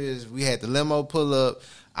remember is we had the limo pull up.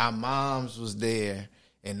 Our moms was there,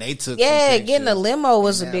 and they took. Yeah, some getting a pictures, limo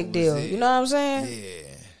was a and big that deal. was it. You know what I'm saying? Yeah,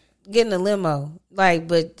 Getting a limo, like,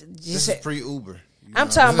 but this just is pre-Uber. I'm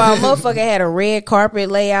talking about motherfucker had a red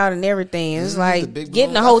carpet layout and everything. It's the like big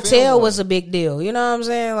getting a balloon. I hotel filmed was a big deal. You know what I'm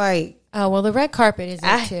saying? Like, Oh well, the red carpet isn't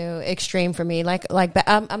I- too extreme for me. Like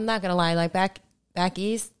I'm not gonna lie. Like back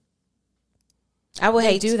east, I would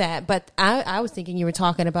they hate do that. But I was thinking you were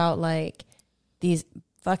talking about like these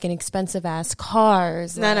fucking expensive ass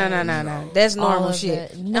cars. No. That's all normal of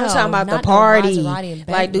shit. it. No, I'm talking about the not no party. Maserati and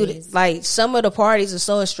Like, dude, Bentleys. like some of the parties are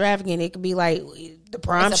so extravagant. It could be like the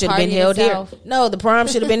prom It's a should have been party in held here. itself. No, the prom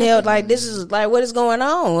should have been held. Like, this is like what is going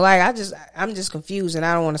on? Like, I'm just confused, and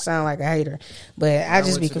I don't want to sound like a hater, but I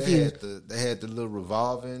just be confused. They had the little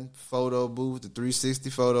revolving photo booth, the 360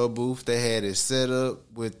 photo booth. They had it set up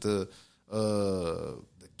with the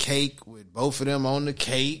cake with both of them on the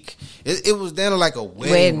cake. It was then like a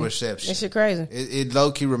wedding reception. That shit crazy. It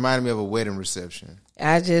low key reminded me of a wedding reception.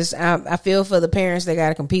 I feel for the parents that got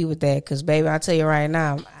to compete with that because, baby, I tell you right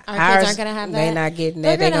now, Our ours, kids aren't gonna have that. They not getting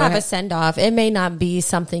They're that. gonna have a send off. It may not be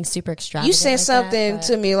something super extravagant. You said like something that,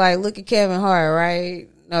 to me like, look at Kevin Hart, right?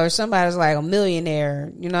 Or somebody's like a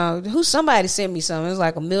millionaire. You know, somebody sent me something. It was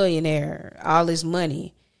like a millionaire, all this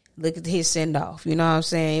money. Look at his send off. You know what I'm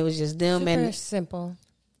saying? It was just them super and simple.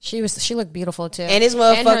 She looked beautiful too. And this her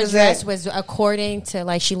motherfucker's dress was according to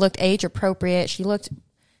like she looked age appropriate. She looked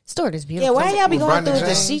stored as yeah. beautiful. Why y'all be With going Bronny through with the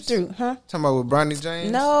James? see through? Huh? Talking about with Bronny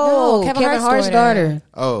James? No, Kevin Kevin Hart's Hart's daughter. daughter.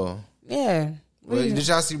 Oh. Yeah. Well, did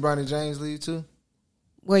y'all see Bronny James leave too?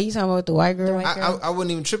 What you talking about with the white girl? The white girl? I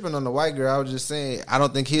wasn't even tripping on the white girl. I was just saying I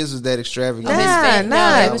don't think his was that extravagant. his face- no,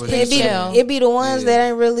 Nah. it was pretty chill. It be the ones Yeah. that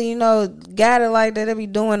ain't really, got it like that. They be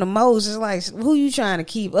doing the most. It's like, who you trying to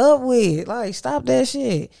keep up with? Like, stop that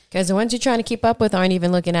shit. Because the ones you're trying to keep up with aren't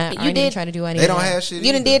even looking at. Aren't even trying to do anything. They don't have shit.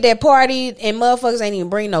 You done either. did that party and motherfuckers ain't even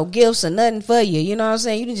bring no gifts or nothing for you. You know what I'm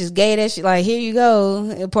saying? You done just gave that shit like, here you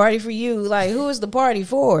go, a party for you. Like, who is the party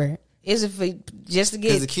for? Is it for just to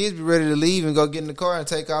Because the get? kids be ready to leave and go get in the car and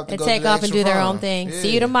take off. To And go take to the off and extra do their prom. own thing. Yeah. See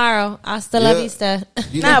you tomorrow. Hasta la Yeah. vista.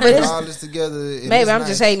 You Nah, nah, but but it's- all this together. and Maybe it's I'm nice.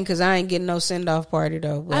 just hating because I ain't getting no send off party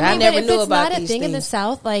though. But I mean, never but if knew it's about not a these thing in the things.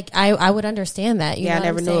 South, like I would understand that. You Yeah, I know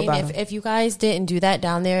never what I'm knew saying? about if, them. if you guys didn't do that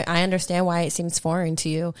down there, I understand why it seems foreign to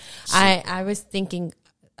you. I was thinking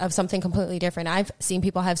of something completely different. I've seen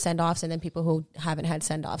people have send offs and then people who haven't had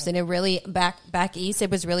send offs, and it really back east, it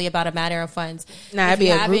was really about a matter of funds. Nah, If it'd be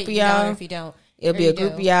you a have group it, of you don't, y'all. or if you don't. It'll Or be you a group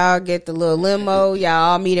do. of y'all, get the little limo, y'all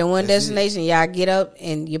all meet in one That's it. destination, y'all get up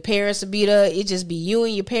and your parents will be there. It just be you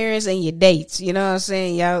and your parents and your dates. You know what I'm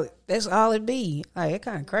saying? Y'all, that's all it be. Like, it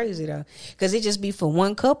kind of crazy though. Cause it just be for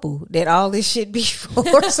one couple that all this shit be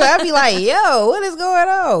for. So I be like, yo, what is going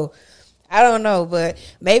on? I don't know, but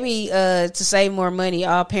maybe to save more money,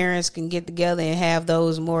 all parents can get together and have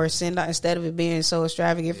those more send out instead of it being so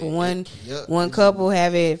extravagant for one couple.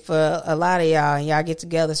 Have it for a lot of y'all, and y'all get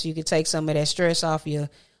together so you can take some of that stress off your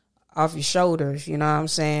shoulders. You know what I'm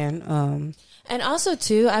saying? And also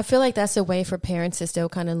too, I feel like that's a way for parents to still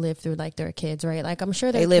kind of live through like their kids, right? Like I'm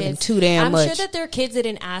sure They live in kids, too damn I'm much. sure that their kids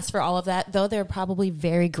didn't ask for all of that, though they're probably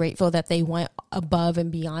very grateful that they went above and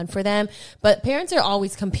beyond for them. But parents are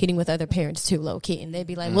always competing with other parents too, low key, and they'd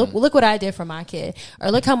be like, "Look what I did for my kid,"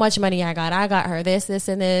 or "Look how much money I got. I got her this,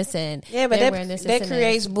 and this." And Yeah, but they're wearing that and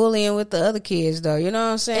creates bullying with the other kids, though. You know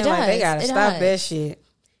what I'm saying? It Like, they does. gotta It stop does. that shit.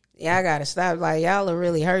 Yeah, I gotta stop. Like, y'all are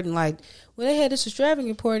really hurting. Like, well, they had this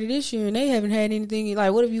extravagant party this year and they haven't had anything.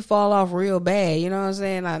 Like, what if you fall off real bad? You know what I'm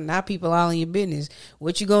saying? Like, not people all in your business.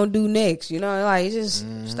 What you gonna do next? You know, like, just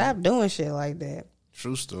stop doing shit like that.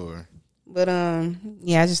 True story. But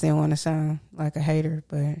yeah, I just didn't want to sound like a hater.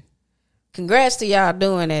 But congrats to y'all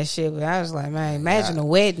doing that shit. But I was like, man, imagine a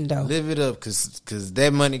wedding though. Live it up, cause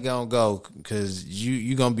that money gonna go, cause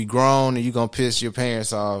you gonna be grown and you gonna piss your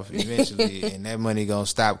parents off eventually, and that money gonna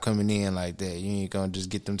stop coming in like that. You ain't gonna just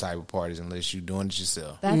get them type of parties unless you doing it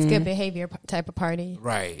yourself. That's good behavior type of party,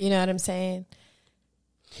 Right. You know what I'm saying?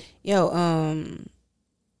 Yo,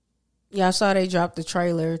 y'all saw they dropped the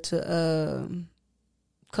trailer to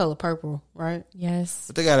Color Purple, right? Yes.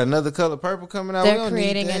 But they got another Color Purple coming out. They're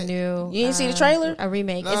creating a new. You didn't see the trailer? A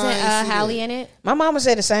remake. No, Isn't I ain't see Halle that. in it? My mama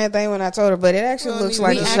said the same thing when I told her, but it actually looks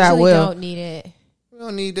like We it's shot actually well. don't need it. We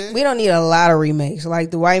don't need that. We don't need a lot of remakes. Like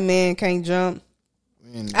The White Man Can't Jump.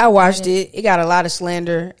 Man, I watched it. It got a lot of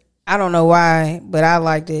slander. I don't know why, but I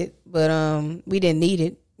liked it. But we didn't need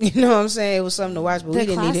it. You know what I'm saying? It was something to watch, but we The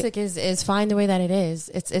didn't need it. classic is fine the way that it is.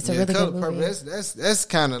 It's a really Color good movie. Purple, that's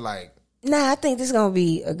kind of like. Nah, I think this is gonna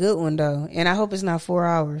be a good one though, and I hope it's not 4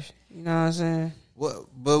 hours. You know what I'm saying? What?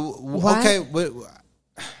 But okay,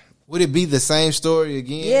 would it be the same story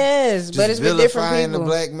again? Yes, Just but it's with different vilifying people. the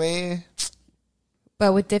black man.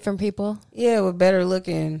 But with different people. Yeah, with better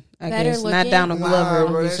looking. I Better guess not looking? down to Glover. Nah,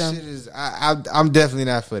 bro, that shit is. I'm definitely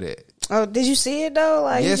not for that. Oh, did you see it though?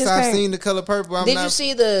 Like, Yes, you just I've can't- seen the Color Purple. Did you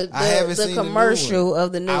see the I haven't seen the new commercial one.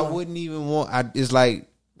 of the new I one? wouldn't even want. It's like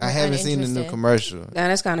I haven't seen the new uninterested. commercial. Nah,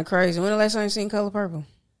 that's kind of crazy. When the last time you seen Color Purple?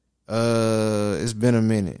 It's been a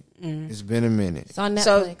minute. It's been a minute. It's on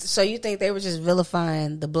Netflix. So you think they were just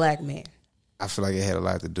vilifying the black man? I feel like it had a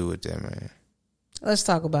lot to do with that, man. Let's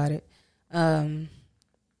talk about it.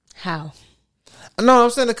 How? No, I'm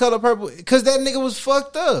saying the Color Purple because that nigga was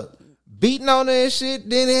fucked up, beating on her and shit.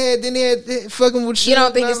 Then he had fucking with shit. You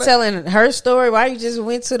don't think it's telling her story? Why you just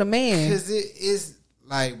went to the man? Because it is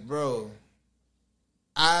like, bro,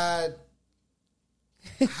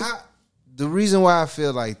 the reason why I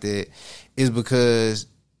feel like that is because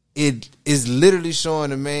it is literally showing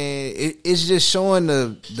the man. It's just showing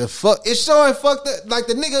the fuck. It's showing fucked up. Like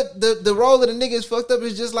the nigga, the role of the nigga is fucked up.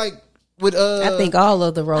 It's just like with I think all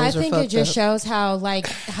of the roles I are think fucked it just up. shows how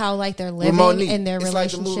they're with living Monique. in their It's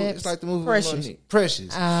relationships. It's like the movie Precious. with Monique.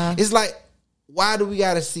 Precious. It's like, why do we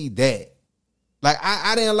got to see that? Like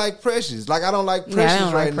I didn't like Precious. Like I don't like Precious Yeah, I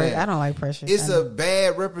don't right like now. I don't like Precious. It's a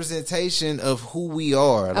bad representation of who we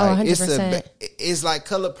are. Oh, Like 100%. it's like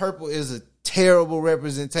Color Purple is a terrible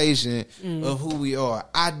representation of who we are.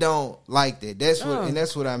 I don't like that. That's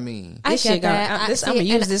what I mean. I This get shit got- that. I'm gonna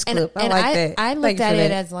use this clip. I like that. I Thank looked you at for it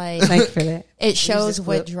that. as like Thank you for that. it shows this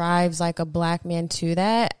what clip. drives like a black man to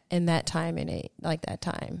that in that time and like that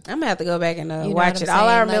time. I'm gonna have to go back and You know watch what it. I'm All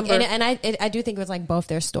I saying? remember, Like, and I do think it was like both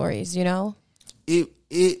their stories. You know,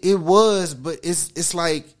 It was, but it's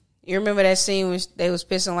like you remember that scene when they was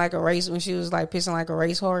pissing like a race when she was like pissing like a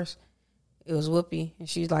racehorse. It was Whoopi, and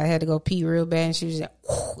she like had to go pee real bad, and she was like,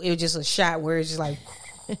 it was just a shot where it's just like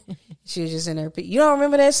she was just in there. You don't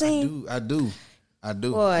remember that scene? I do.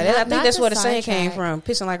 Boy, I think Not that's to where the saying came sidetrack. from.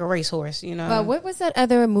 Pissing like a racehorse, you know. but what was that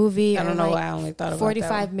other movie? I don't or, know like, why I only thought about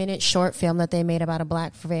 45-minute short film that they made about a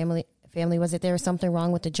black family. Was it there was something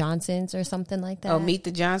wrong with the Johnsons or something like that? Oh, Meet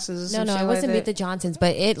the Johnsons. Or some no, shit it wasn't like Meet the that? Johnsons,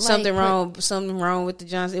 but it Something like, wrong with the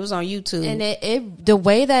Johnsons. It was on YouTube, And it the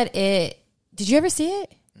way that it. Did you ever see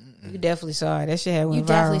it? you definitely saw it. That shit had went You viral.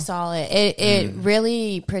 definitely saw it. It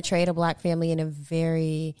really portrayed a black family in a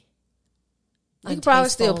very. You could probably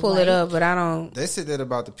still untasteful pull it light. up, but I don't. They said that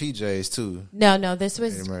about the PJs too. No, this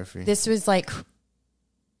was Eddie Murphy. this was like.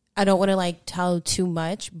 I don't want to like tell too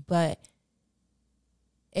much, but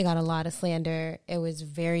it got a lot of slander. It was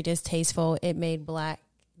very distasteful. It made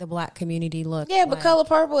the black community look. Yeah, but like, Color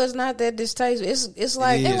Purple is not that distasteful. It's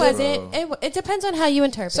like It It is, wasn't. bro. It depends on how you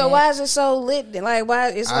interpret so. it. Why is it so lit? Like why?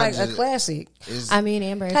 It's I like a just- classic. I mean,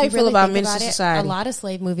 Amber, if How you feel really about think Menace to about it, Society? A lot of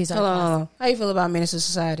slave movies are. Hold on, classic. hold on. How you feel about Menace to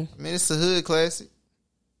Society? I mean, it's a hood classic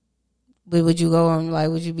But would you go on like?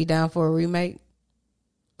 Would you be down for a remake?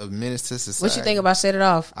 of Menace to Society. What you think about Set It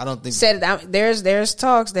Off? I don't think Set It. There's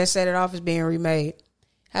talks that Set It Off is being remade.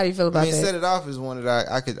 How do you feel about I mean, that? Set It Off is one that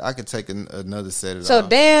I could take another Set It So Off.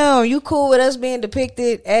 damn, you cool with us being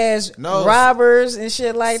depicted as No, robbers and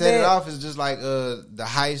shit like Set It that? Off is just like the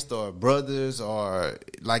Heist or Brothers or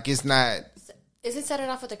like it's not. Is it Set It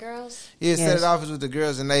Off with the girls? Yeah, Set Yes. It Off is with the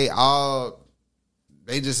girls and they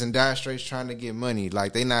just in dire straits trying to get money.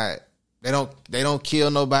 Like they don't kill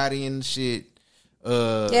nobody and shit.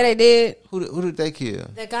 Yeah, they did. Who did they kill?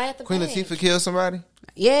 The guy at the Queen bank. Latifah killed somebody.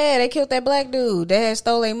 Yeah, they killed that black dude that had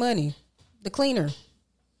stole their money. The cleaner.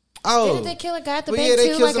 Oh, Didn't they kill a guy at the but bank yeah, they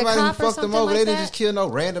too, killed like a somebody who cop or fucked them something over. like They didn't that? just kill no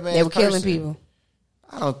random ass. They were killing person. people.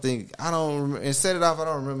 I don't remember. And Set It Off, I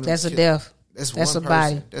don't remember. them That's a kill- death. That's That's one a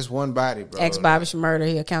person. body. That's one body, bro. Ex-Bobby murder.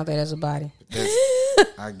 He'll count that as a body. That's,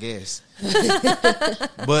 I guess.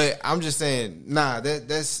 But I'm just saying,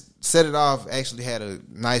 that's Set It Off actually had a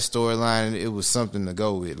nice storyline and it was something to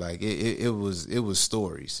go with. Like it was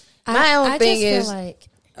stories. My own I thing just feel is, like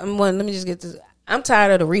let me just get this. I'm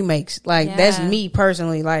tired of the remakes. Like Yeah. that's me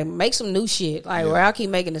personally. Like make some new shit. Like where I keep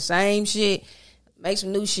making the same shit. Make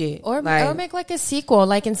some new shit. Or make like a sequel.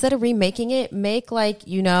 Like instead of remaking it, make like,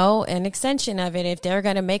 an extension of it. If they're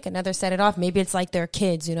going to make another Set It Off, maybe it's like their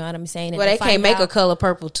kids, you know what I'm saying? Well, they can't make a Color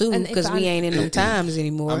Purple too because we ain't in them times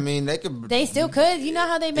anymore. I mean, they still could. You know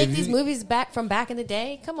how they make these movies back in the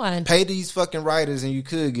day? Come on. Pay these fucking writers and you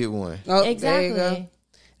could get one. Oh, exactly. There you go.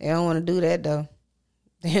 They don't want to do that though.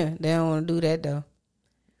 They don't want to do that though.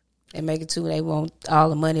 They make it too. They want all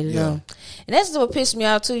the money to them. And that's what pissed me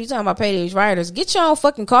off too. You talking about pay these writers. Get your own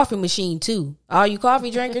fucking coffee machine too. All you coffee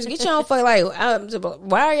drinkers, get your own fucking,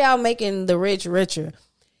 why are y'all making the rich richer?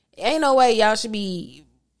 Ain't no way y'all should be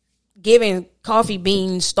giving coffee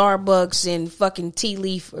beans, Starbucks, and fucking tea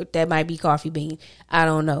leaf. That might be coffee bean. I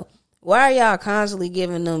don't know. Why are y'all constantly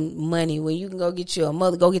giving them money when you can go get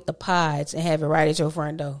go get the pods and have it right at your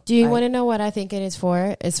front door? Do you want to know what I think it is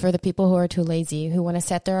for? It's for the people who are too lazy, who want to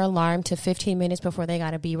set their alarm to 15 minutes before they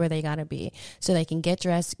got to be where they got to be. So they can get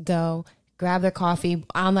dressed, go, grab their coffee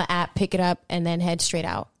on the app, pick it up, and then head straight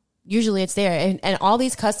out. Usually it's there. And all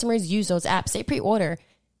these customers use those apps. They pre-order.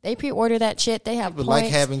 That shit. They have points. Like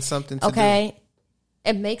having something to do.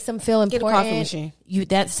 It makes them feel important. Get a coffee machine.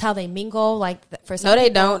 That's how they mingle. Like for some no, they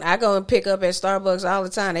don't. I go and pick up at Starbucks all the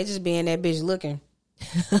time. They just be in that bitch looking.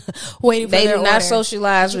 Waiting for they their do order. Not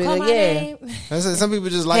socialize with it. Yeah. Some people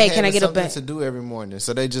just like having something to do every morning,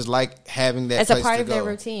 so they just like having that. It's a part of their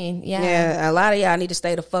routine. Yeah. A lot of y'all need to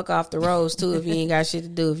stay the fuck off the roads too if you ain't got shit to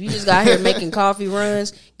do. If you just got here making coffee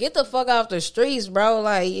runs, get the fuck off the streets, bro.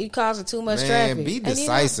 Like you causing too much traffic. Be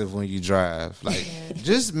decisive when you drive. Like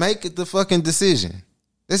just make it the fucking decision.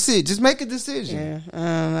 That's it. Just make a decision. Yeah. I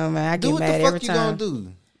don't know, man. I get mad every time. Do what the fuck you gonna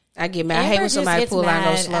do? I get mad. I hate when somebody pull out and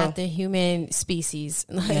go slow. At the human species.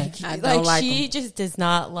 Like, I don't like she them. just does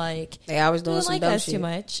not like. They always doing some dumb shit. Too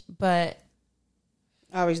much, but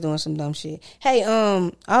always doing some dumb shit. Hey,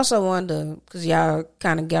 I also wanted to, because y'all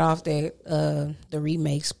kind of get off that the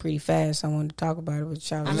remakes pretty fast. I wanted to talk about it with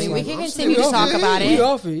y'all. I mean, we can continue to talk about it. We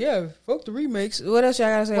off it, yeah. Fuck the remakes. What else y'all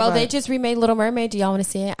gotta say? Well, they just remade Little Mermaid. Do y'all want to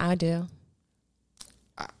see it? I do.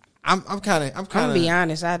 I'm gonna be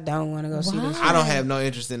honest. I don't want to go see this. I don't have no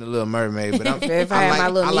interest in the Little Mermaid, but I like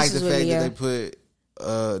the fact that they put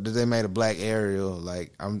that they made a black Ariel.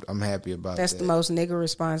 Like I'm happy about that. That's the most nigga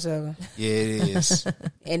response ever. Yeah, it is.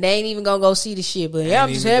 And they ain't even gonna go see the shit. But yeah,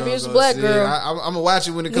 I'm just happy it's a black girl. I'm gonna watch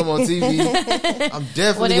it when it come on TV. I'm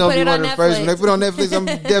definitely gonna be one of the first. When they put it on Netflix, I'm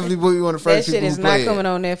definitely gonna be one of the first. That shit people is who not play coming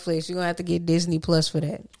on Netflix. You're gonna have to get Disney Plus for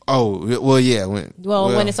that. Oh well, yeah.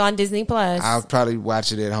 When it's on Disney Plus, I'll probably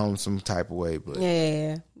watch it at home some type of way. But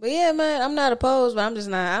yeah, man, I'm not opposed, but I'm just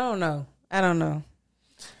not. I don't know.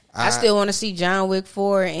 I still want to see John Wick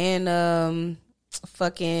 4 and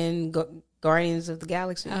fucking Guardians of the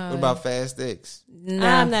Galaxy. What about Fast X?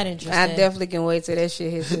 Nah, I'm not interested. I definitely can wait till that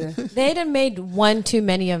shit hits. They done made one too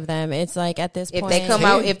many of them. It's like at this point,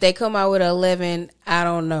 if they come out with 11, I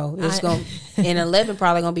don't know. It's gonna and 11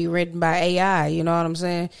 probably gonna be written by AI. You know what I'm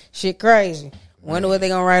saying? Shit crazy. Wonder what they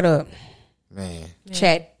gonna write up. Man,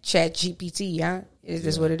 Chat GPT. Yeah, is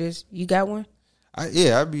this what it is? You got one? I've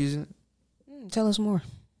been using it. Tell us more.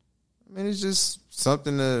 I mean, it's just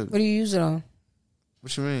something to. What do you use it on?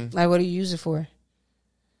 What you mean? Like, what do you use it for?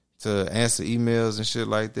 To answer emails and shit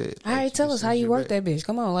like that. All right, tell us how you work that bitch.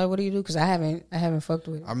 Come on, like, what do you do? Because I haven't fucked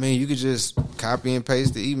with it. I mean, you could just copy and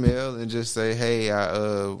paste the email and just say, hey,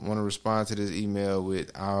 I want to respond to this email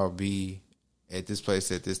with I'll be at this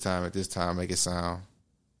place at this time, make it sound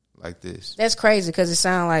like this. That's crazy because it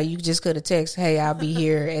sounds like you just could have texted, hey, I'll be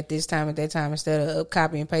here at this time at that time instead of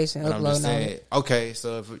copy and paste and uploading it. Okay,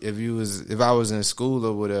 so if I was in school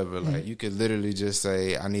or whatever, like you could literally just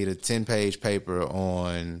say, I need a 10-page paper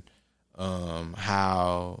on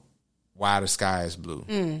why the sky is blue.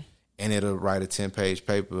 And it'll write a 10-page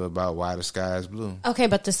paper about why the sky is blue. Okay,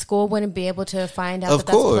 but the school wouldn't be able to find out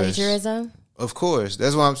that's plagiarism? Of course.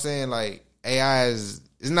 That's what I'm saying. Like, AI is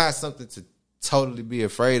not something to totally be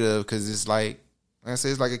afraid of because it's like I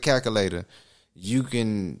say, it's like a calculator. You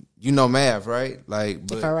know math, right? Like,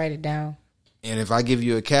 but if I write it down. And if I give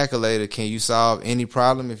you a calculator, can you solve any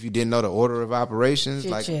problem if you didn't know the order of operations?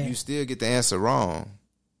 You still get the answer wrong.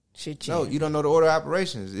 No, you don't know the order of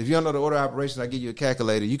operations. If you don't know the order of operations, I give you a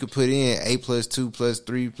calculator. You could put in 8 plus 2 plus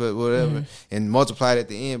 3 plus whatever and multiply it at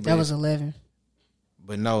the end. But that was 11.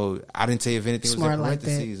 But no, I didn't tell you if anything Smart was in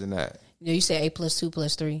parentheses or not. Yeah, you said 8 plus 2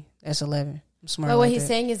 plus 3. That's 11. I'm smart. But what he's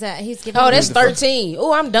saying is that he's giving. Oh, that's 13.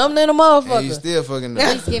 Oh, I'm dumb than a motherfucker. And you still fucking.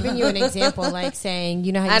 He's giving you an example, like saying,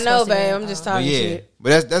 you know how. I know, babe. I'm just talking shit.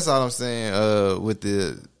 But that's all I'm saying. With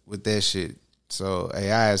that shit. So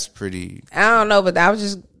AI is pretty. I don't know, but I was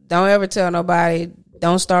just don't ever tell nobody.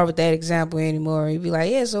 Don't start with that example anymore. You'd be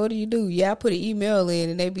like, yeah. So what do? Yeah, I put an email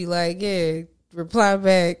in, and they be like, yeah. reply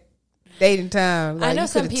back date and time. Like, I know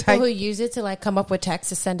some people who use it to like come up with text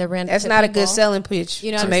to send a random. That's not a good selling pitch.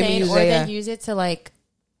 You know what I'm saying? Or they use it to like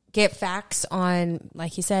get facts on,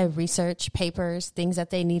 like you said, research papers, things that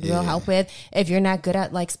they need real help with. If you're not good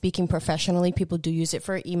at like speaking professionally, people do use it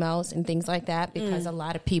for emails and things like that because a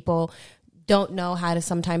lot of people don't know how to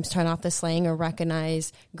sometimes turn off the slang or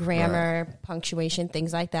recognize grammar, punctuation,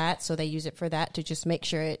 things like that. So they use it for that to just make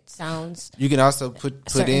sure it sounds. You can also put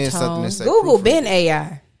in something that say Google been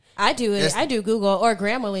AI. I do it. I do Google or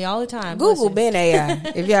Grammarly all the time. Google been AI.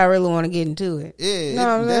 If y'all really want to get into it,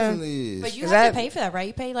 yeah, it definitely is. But you have to pay for that, right?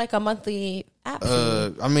 You pay like a monthly app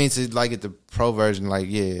fee. I mean, to like get the pro version, like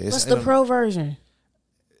what's the pro version?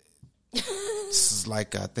 It's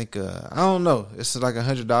like I think I don't know. It's like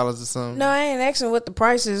 $100 or something. No, I ain't asking what the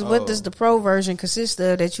price is. What does the pro version consist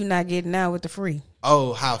of that you're not getting out with the free?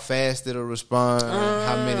 Oh, how fast it'll respond,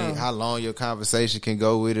 how long your conversation can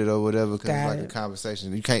go with it or whatever. Because it's like a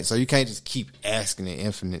conversation. You can't just keep asking it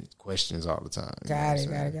infinite questions all the time. Got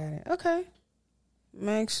it. Okay,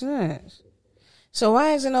 makes sense. So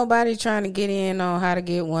why isn't nobody trying to get in on how to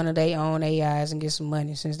get one of their own AIs and get some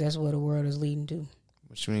money, since that's where the world is leading to?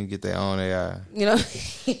 What you mean get their own AI? You know,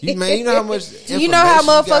 you know how much. You know how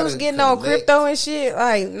motherfuckers getting on crypto and shit.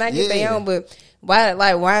 Like not get their own, but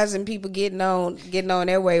why isn't people getting on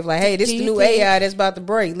their wave? Like, hey, this is the new AI that's about to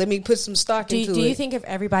break. Let me put some stock into it. Do you think if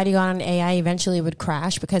everybody got on AI, eventually it would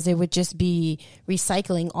crash because it would just be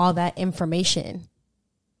recycling all that information?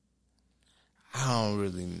 I don't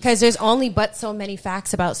really, because there's only but so many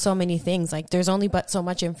facts about so many things. Like there's only but so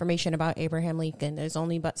much information about Abraham Lincoln. There's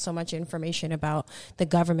only but so much information about the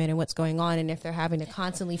government and what's going on. And if they're having to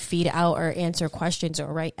constantly feed out or answer questions or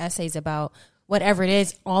write essays about whatever it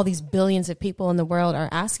is, all these billions of people in the world are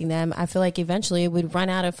asking them, I feel like eventually it would run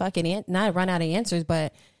out of not run out of answers,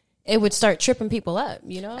 but it would start tripping people up.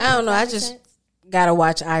 You know, I don't know. I just gotta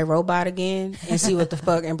watch iRobot again and see what the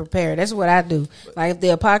fuck and prepare. That's what I do. Like if the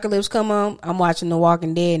apocalypse come on, I'm watching The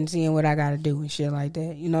Walking Dead and seeing what I gotta do and shit like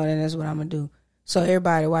that. You know, then that's what I'm gonna do. So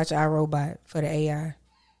everybody watch iRobot for the AI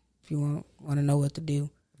if you want to know what to do.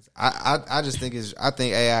 I just think I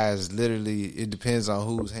think AI is literally, it depends on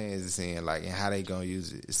whose hands it's in, like, and how they gonna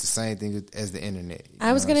use it. It's the same thing as the internet.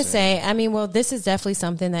 I was gonna say, I mean, well, this is definitely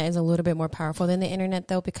something that is a little bit more powerful than the internet,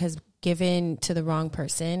 though, because given to the wrong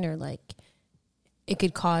person or like, it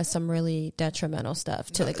could cause some really detrimental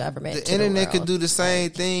stuff to the government. The internet could do the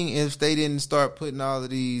same thing if they didn't start putting all of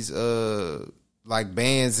these like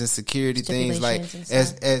bans and security things. Like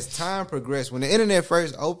as time progressed, when the internet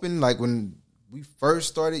first opened, like when we first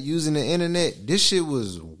started using the internet, this shit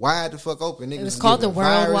was wide the fuck open. Niggas it was called the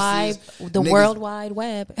World Wide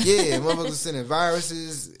Web. Yeah, motherfuckers sending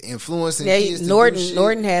viruses, influencing kids.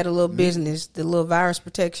 Norton had a little business, the little virus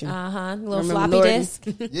protection. Little floppy disk.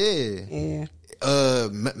 Yeah.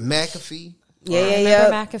 McAfee. Yeah.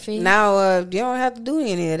 McAfee. Now you don't have to do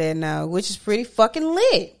any of that now, which is pretty fucking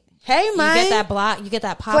lit. Hey man, you get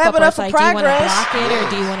that pop up. It's like, do you want to block it or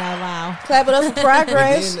do you want to allow? Clap it up for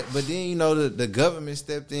progress. But then you know the government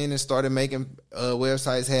stepped in and started making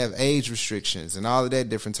websites have age restrictions and all of that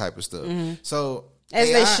different type of stuff. Mm-hmm. So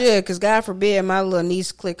as they should, because God forbid my little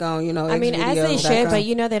niece click on, you know. I mean, as they should, but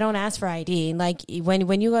you know they don't ask for ID. Like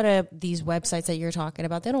when you go to these websites that you're talking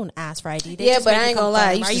about, they don't ask for ID. They but I ain't gonna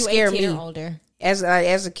lie, it used to scare me. Or older? As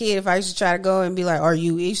a kid, if I used to try to go and be like, "Are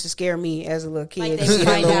you?" It used to scare me as a little kid. Like they would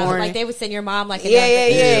find out, like they would send your mom like,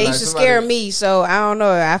 it used to scare me. So I don't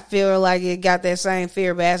know. I feel like it got that same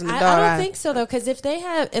fear of asking the daughter. I don't think so though, because if they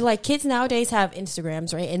have, like, kids nowadays have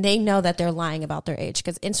Instagrams, right, and they know that they're lying about their age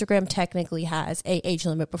because Instagram technically has a age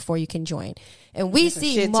limit before you can join, and we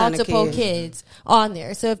see multiple kids on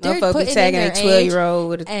there. So if they're putting in their age, 12-year-old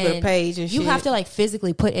with a page and you shit, have to like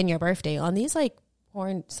physically put in your birthday on these like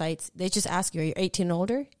porn sites. They just ask you, are you 18 and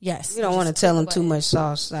older? Yes. You don't want to tell them too much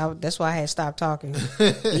sauce. That's why I had stopped talking.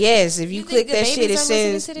 Yes, if you click that shit, it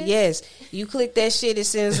sends. Yes, you click that shit, it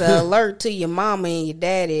sends an alert to your mama and your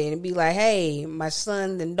daddy, and be like, "Hey, my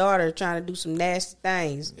son and daughter are trying to do some nasty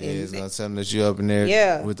things." Yeah, it's gonna tell them that you up in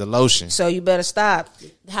there with the lotion. So you better stop.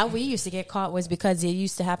 How we used to get caught was because you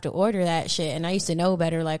used to have to order that shit, and I used to know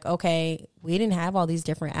better. Like, okay, we didn't have all these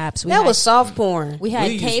different apps. That was soft porn. We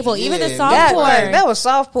had cable, even the soft porn. That was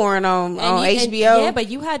soft porn on HBO. Yeah, but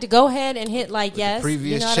you had to go ahead and hit like yes.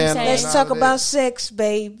 Previous you know channel. Let's talk about sex,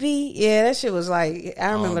 baby. Yeah, that shit was like,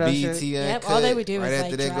 I remember that shit. Yep, all they would do was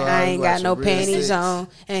like, I ain't got no panties on.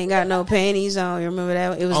 Ain't got no panties on. You remember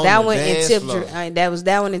that? It was that one in Tip Drill. That was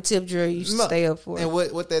that one in Tip Drill. You used to stay up for. And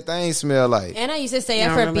what that thing smell like? And I used to stay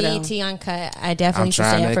up for BET Uncut. I definitely used to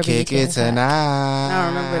stay up for BET Uncut. I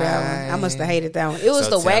don't remember that one. I'm must have hated that one. It was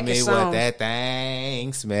so the tell wackest me song. what that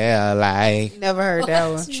thing smell like. Never heard that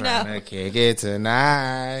one. Trying to kick it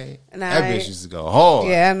tonight. Nah, That bitch used to go hard.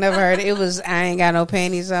 Yeah, I never heard it. It was I Ain't Got No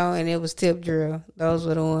Panties On, and it was Tip Drill. Those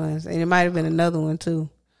were the ones. And it might have been another one, too.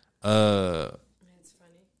 Oh,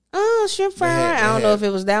 Shrimp Fry. I don't know if it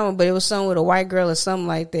was that one, but it was something with a white girl or something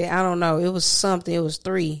like that. I don't know. It was something. It was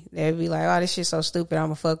 3. They'd be like, oh, this shit's so stupid, I'm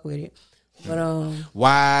going to fuck with it. But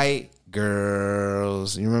White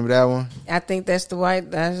Girls. You remember that one? I think that's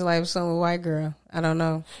like something with white girl. I don't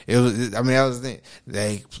know. It was. I mean, that was the thing.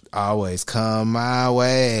 They always come my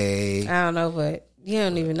way. I don't know, but you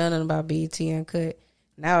don't even know nothing about BET Uncut.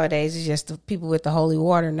 Nowadays, it's just the people with the holy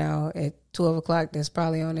water now at 12 o'clock that's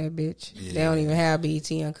probably on that bitch. Yeah. They don't even have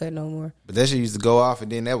BET Uncut no more. But that shit used to go off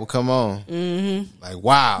and then that would come on. Mm-hmm. Like,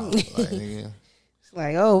 wow. Like, nigga. It's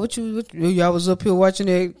like, oh, what y'all was up here watching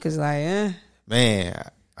it? Because, like, Man,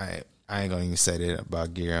 I ain't going to even say that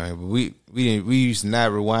about gear on here, but we used to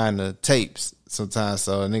not rewind the tapes sometimes,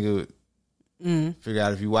 so a nigga would figure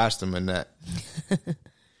out if you watched them or not.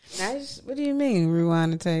 Nice. What do you mean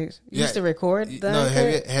rewind the tapes? You used to record the No,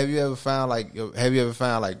 have you ever found like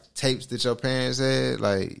tapes that your parents had?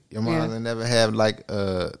 Like your mom never have like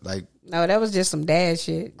No, that was just some dad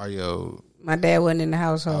shit. My dad wasn't in the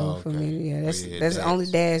household for me. Yeah, that's only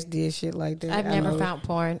dads did shit like that. I've never found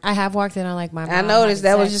porn. I have walked in on like my mom. I noticed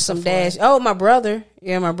that was just some dad. Oh, my brother.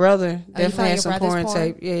 Yeah, my brother Oh, definitely had some porn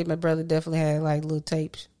tape. Yeah, my brother definitely had like little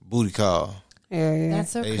tapes. Booty call. Yeah.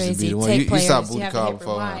 That's so They used to crazy. be the one. Tape You players, saw booty have call to hit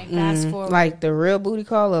before. rewind, fast forward. Like the real booty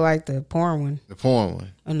call or like the porn one? The porn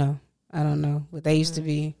one. Oh no, I don't know. But they used to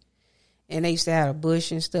be, and they used to have a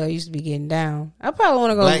bush and stuff. Used to be getting down. I probably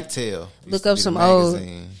want to go Blacktail. look up some old.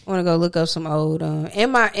 Want to go look up some old.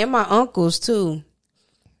 And my uncles too.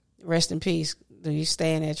 Rest in peace. They used to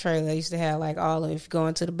stay in that trailer. They used to have like all of, if you go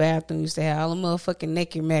into the bathroom, used to have all the motherfucking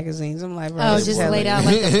naked magazines. I'm like, bro, just laid out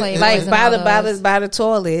like the Playboys like and by the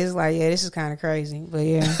toilet. It's like, yeah, this is kind of crazy. But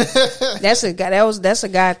yeah, that's a guy thing. That was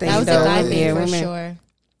though. a guy thing for women. sure.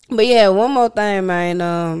 But yeah, one more thing,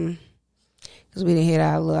 man. Because we didn't hit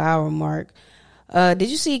our little hour mark. Did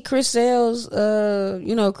you see Chris Sales?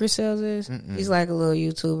 You know who Chris Sales is? Mm-mm. He's like a little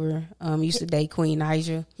YouTuber. Used to date Queen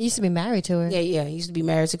Naija. He used to be married to her. Yeah. He used to be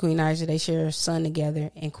married to Queen Naija. They share a son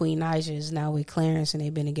together. And Queen Naija is now with Clarence, and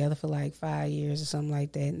they've been together for like 5 years or something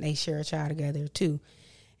like that. And they share a child together too.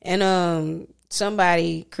 And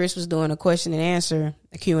Chris was doing a question and answer,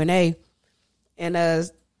 a Q&A.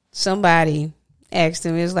 And somebody asked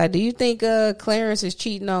him, it's like, do you think Clarence is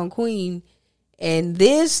cheating on Queen? And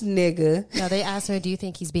this nigga... No, they asked her, do you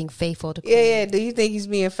think he's being faithful to Queen? Yeah, do you think he's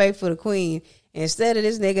being faithful to Queen? Instead of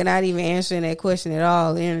this nigga not even answering that question at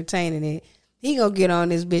all, entertaining it, he gonna get on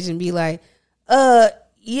this bitch and be like,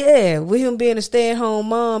 yeah, with him being a stay-at-home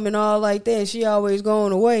mom and all like that, and she always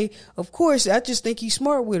going away, of course, I just think he's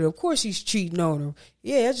smart with her. Of course he's cheating on her.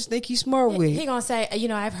 Yeah, I just think he's smart with her. He gonna say,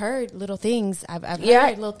 I've heard little things. I've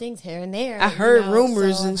heard little things here and there. I heard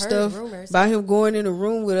rumors and stuff about him going in a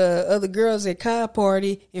room with other girls at Kai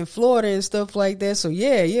party in Florida and stuff like that. So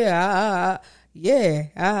I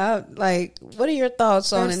like, what are your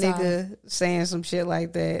thoughts on a nigga saying some shit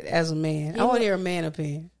like that as a man? I want to hear a man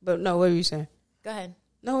opinion. But no, what are you saying? Go ahead.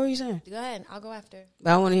 No, what are you saying? Go ahead. I'll go after.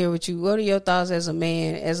 But I want to hear what are your thoughts as a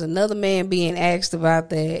man, as another man being asked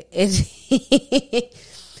about that?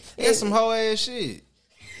 It's some whole ass shit.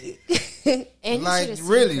 And like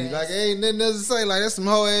really, like ain't nothing else to say. Like that's some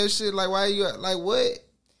whole ass shit. Like why you like what?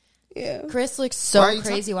 Yeah, Chris looked so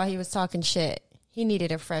crazy while he was talking shit. He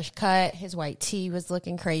needed a fresh cut. His white tee was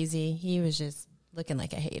looking crazy. He was just looking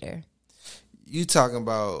like a hater. You talking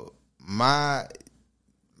about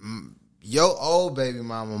your old baby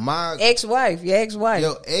mama, my ex-wife, your ex-wife.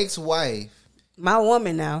 Your ex-wife. My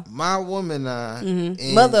woman now.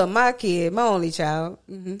 Mm-hmm. Mother of my kid, my only child.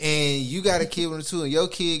 Mm-hmm. And you got a kid with her too, and your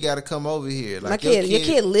kid got to come over here. Like your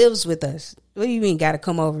kid lives with us. What do you mean got to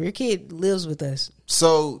come over? Your kid lives with us.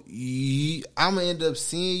 So I'm going to end up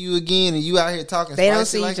seeing you again, and you out here talking They don't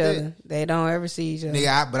see like each other. They don't ever see each other.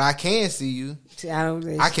 Nigga, but I can see you.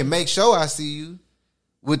 I can make sure I see you.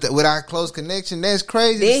 With our close connection, that's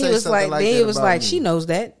crazy. Then he was like, she knows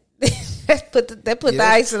that. put the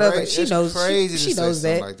ice in her. She knows. Crazy. She knows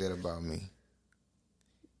that. Like that about me.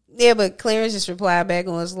 Yeah, but Clarence just replied back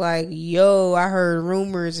and was like, "Yo, I heard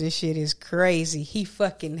rumors and shit is crazy. He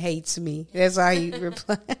fucking hates me." That's how he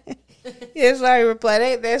replied. That's how he replied.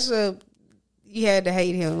 You had to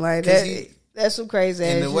hate him like that. That's some crazy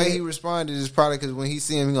ass And the way shit. he responded is probably because when he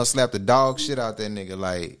see him, he gonna slap the dog shit out that nigga.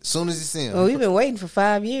 Like, as soon as he see him. Well, we've been waiting for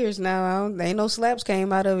 5 years now. Ain't no slaps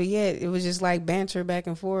came out of it yet. It was just like banter back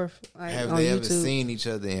and forth. Like, have on they YouTube. ever seen each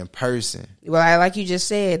other in person? Well, like you just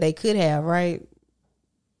said, they could have, right?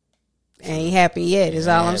 Ain't happened yet. Is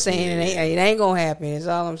all I'm saying. It ain't gonna happen. Is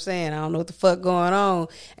all I'm saying. I don't know what the fuck going on.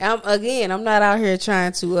 And I'm not out here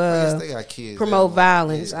trying to they got kids promote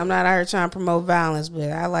violence. I'm not out here trying to promote violence,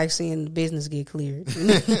 but I like seeing the business get cleared.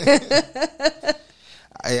 That's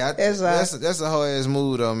a whole ass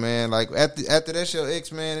move though, man. Like after that's your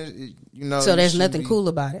ex, man. So there's nothing cool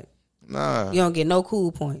about it. Nah, you don't get no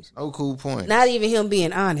cool points. No cool points. Not even him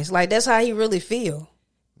being honest. Like that's how he really feel.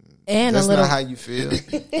 And that's a little, not how you feel.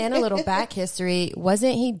 And a little back history.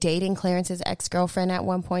 Wasn't he dating Clarence's ex-girlfriend at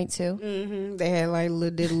one point too? Mm-hmm. They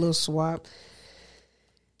had did a little swap.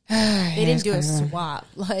 They didn't do a swap.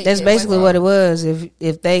 Like that's basically what it was.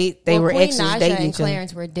 If they were Queen exes Naja dating and each other.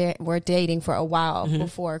 Clarence were dating for a while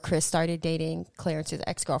before Chris started dating Clarence's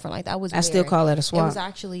ex-girlfriend. Like that was. I still call it a swap. It was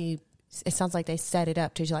actually. It sounds like they set it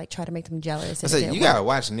up to like try to make them jealous. I said you gotta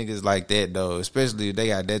watch niggas like that though, especially if they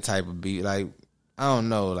got that type of beat. Like I don't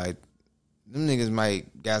know, like them niggas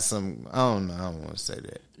might got some. I don't know. I don't want to say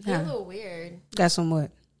that. They're a little weird. Got some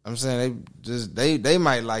what? I'm saying they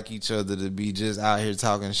might like each other to be just out here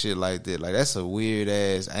talking shit like that. Like that's a weird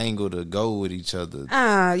ass angle to go with each other.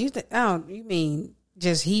 You mean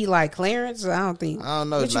just he like Clarence? I don't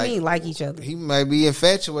know. What you mean like each other? He might be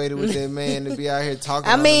infatuated with that man to be out here talking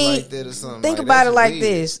like that or something. Think about it like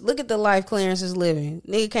this. Look at the life Clarence is living.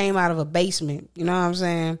 Nigga came out of a basement. You know what I'm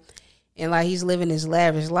saying? And like he's living this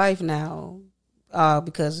lavish life now,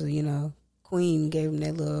 because of, Queen gave him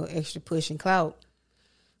that little extra push and clout.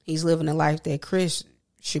 He's living a life that Chris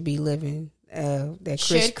should be living.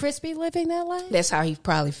 Should Chris be living that life? That's how he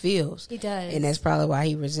probably feels. He does. And that's probably why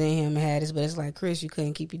he resent him and had this. But it's like, Chris, you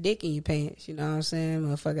couldn't keep your dick in your pants. You know what I'm saying?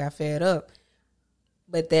 Motherfucker got fed up.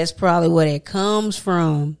 But that's probably where it comes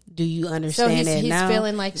from. Do you understand that now? He's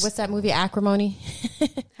feeling like, what's that movie, Acrimony?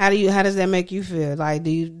 How does that make you feel? Like,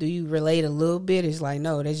 do you relate a little bit? It's like,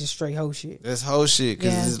 no, that's just straight hoe shit. That's hoe shit.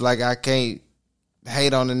 Because it's like, I can't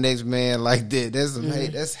hate on the next man like that. That's some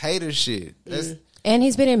hate. That's hater shit. That's And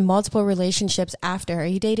he's been in multiple relationships after her.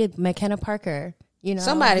 He dated McKenna Parker.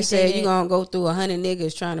 Somebody said you're gonna go through 100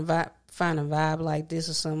 niggas trying to find a vibe like this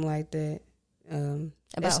or something like that.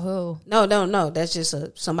 About who? No. That's just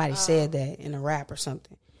somebody said that in a rap or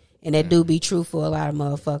something. And that do be true for a lot of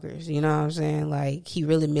motherfuckers. You know what I'm saying? Like, he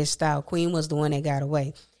really missed out. Queen was the one that got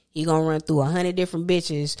away. He gonna run through 100 different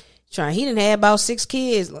bitches. He done had about 6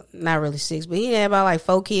 kids. Not really 6, but he had about like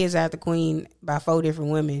 4 kids after Queen by 4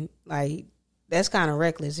 different women. Like, that's kind of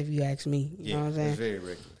reckless if you ask me. You know what I'm saying? It's very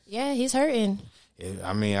reckless. Yeah, he's hurting. Yeah,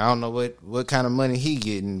 I mean, I don't know what kind of money he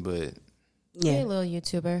getting, but yeah, he's a little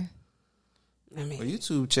YouTuber. I mean,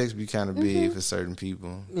 YouTube checks be kind of big for certain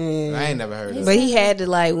people. Yeah. I ain't never heard of it. But he had to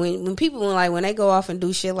when people when they go off and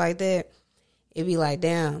do shit like that, it be like,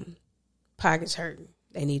 damn, pockets hurting.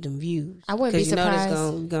 They need them views. I wouldn't be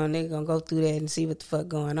surprised. They're gonna go through that and see what the fuck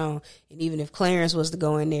going on. And even if Clarence was to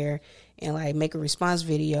go in there and like make a response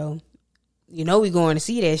video, we going to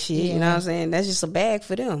see that shit. Yeah. You know what I'm saying? That's just a bag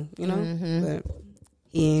for them. But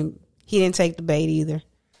he didn't take the bait either.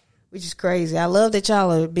 Which is crazy. I love that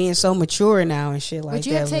y'all are being so mature now and shit like that. Would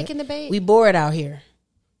you have taken the bait? We bored out here.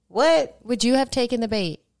 What? Would you have taken the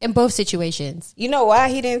bait in both situations? You know why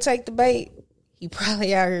he didn't take the bait? He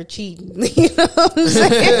probably out here cheating. You know what I'm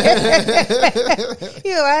saying?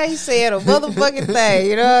 I ain't saying a motherfucking thing.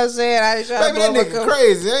 You know what I'm saying? I just try to blow that nigga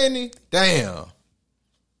crazy, ain't he? Damn.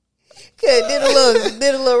 Did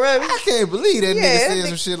a little rubbish. I can't believe that nigga said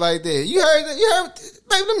some shit like that. You heard that? You heard?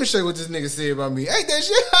 Baby, let me show you what this nigga said about me. Ain't that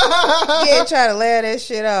shit? Yeah, try to laugh that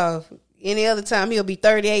shit off. Any other time he'll be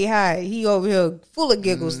 38 high. He over here full of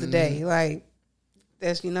giggles today. Like,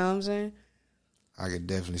 that's, you know what I'm saying? I could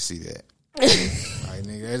definitely see that. Like,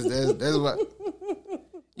 nigga, that's what.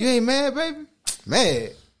 You ain't mad, baby?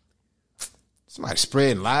 Mad. Somebody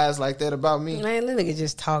spreading lies like that about me. Man, that nigga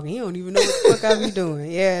just talking. He don't even know what the fuck I be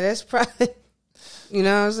doing. Yeah, that's probably, you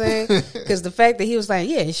know what I'm saying? Because the fact that he was like,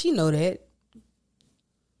 yeah, she know that.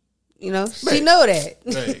 She know that.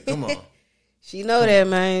 Hey, come on. She know that,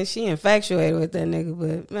 man. She infatuated with that nigga.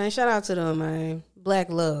 But, man, shout out to them, man. Black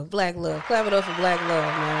love. Clap it up for black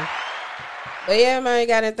love, man. But, yeah, man, you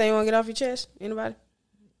got anything you want to get off your chest? Anybody?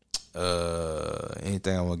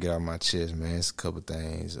 Anything I want to get off my chest, man. It's a couple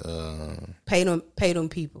things. Pay them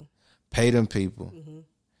people. Pay them people.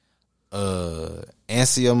 Mm-hmm.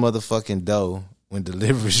 Answer your motherfucking door when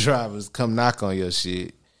delivery drivers come knock on your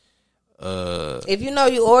shit. If you know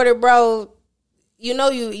you ordered, bro, you know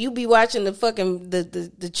you be watching the fucking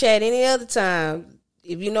the chat any other time.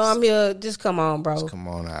 If you know I'm here, just come on, bro. Just come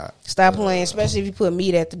on out. Stop playing, especially if you put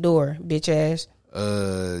meat at the door, bitch ass.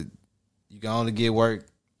 You can only get work.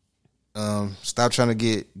 Stop trying to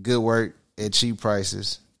get good work at cheap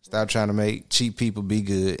prices. Stop trying to make cheap people be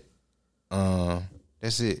good.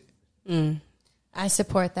 That's it. I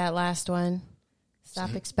support that last one.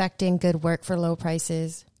 Stop expecting good work for low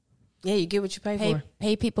prices. Yeah, you get what you pay for.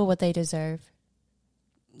 Pay people what they deserve.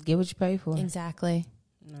 Get what you pay for. Exactly.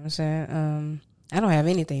 You know what I'm saying? I don't have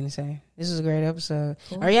anything to say. This is a great episode.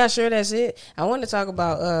 Cool. Are y'all sure that's it? I want to talk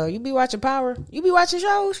about, you be watching Power? You be watching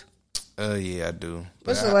shows? Yeah, I do.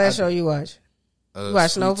 What's the last show you watched? You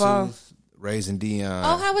watched Snowfall? Tooth, Raising Dion.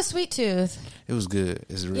 Oh, how was Sweet Tooth? It was good.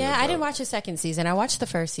 It's really I didn't watch the second season. I watched the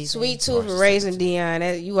first season. Sweet Tooth and Raising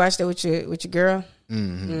Dion. You watched it with your girl?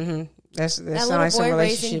 Mm-hmm. That little like boy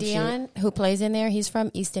Raising Dion who plays in there, he's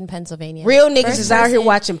from Easton, Pennsylvania. Real niggas is out here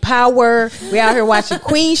watching Power. We out here watching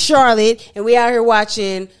Queen Charlotte, and we out here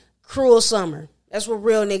watching Cruel Summer. That's what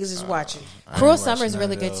real niggas is watching. Cruel Summer is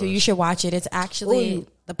really good too. You should watch it. It's actually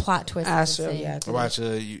the plot twist. I sure, yeah. Watch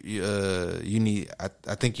you need.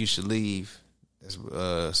 I think you should leave.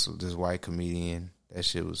 That's this white comedian. That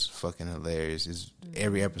shit was fucking hilarious. It's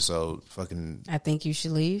every episode fucking. I think you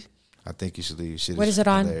should leave. I think you should leave. Shit what is it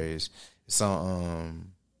on? Hilarious. It's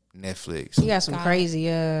on Netflix. You got some crazy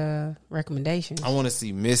recommendations. I want to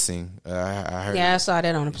see Missing. I heard. Yeah, I saw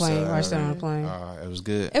that on the plane. Watched that on the plane. It was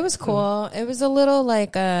good. It was cool. It was a little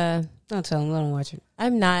like Don't tell them. Let them watch it.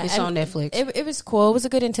 I'm not. It's on Netflix. It was cool. It was a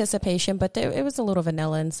good anticipation, but it was a little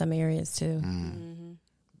vanilla in some areas too.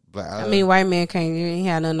 But I mean, white man can't. You ain't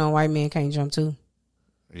had nothing on White Man Can't Jump too.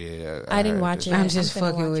 Yeah, I didn't watch it. I'm just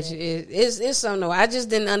fucking with you. It's something. I just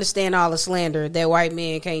didn't understand all the slander that White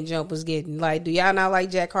Man Can't Jump was getting. Like, do y'all not like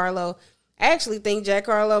Jack Harlow? I actually think Jack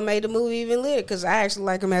Harlow made the movie even lit because I actually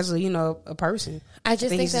like him as a person. I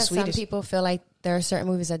just think that some people feel like there are certain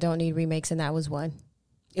movies that don't need remakes, and that was one.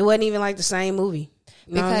 It wasn't even like the same movie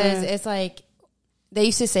because it's like they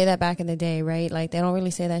used to say that back in the day, right? Like they don't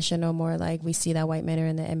really say that shit no more. Like we see that white men are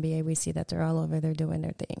in the NBA, we see that they're all over, they're doing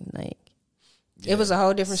their thing, like. Yeah. It was a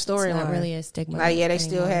whole different storyline. It's not really a stigma. Like, yeah, they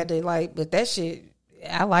still had to but that shit,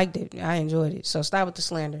 I liked it. I enjoyed it. So stop with the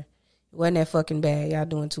slander. It wasn't that fucking bad. Y'all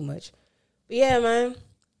doing too much. But yeah, man.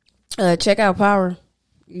 Check out Power.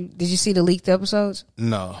 Did you see the leaked episodes?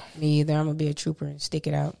 No. Me either. I'm gonna be a trooper and stick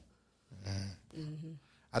it out.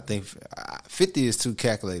 I think 50 is too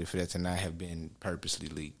calculated for that to not have been purposely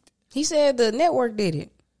leaked. He said the network did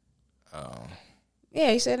it. Oh.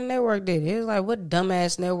 Yeah, he said the network did it. It was like, what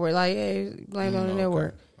dumbass network? Like, yeah, blame it on the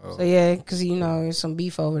network. Oh. So, yeah, because, there's some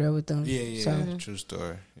beef over there with them. Yeah, so. True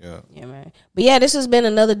story. Yeah. Yeah, man. But, yeah, this has been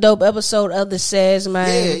another dope episode of The Says,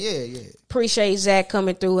 man. Yeah. Appreciate Zach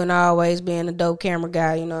coming through and always being a dope camera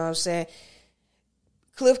guy, you know what I'm saying?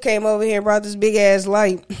 Cliff came over here and brought this big-ass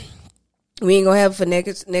light. We ain't going to have it for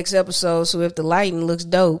next episode, so if the lighting looks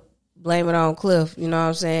dope, blame it on Cliff. You know what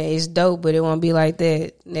I'm saying? It's dope, but it won't be like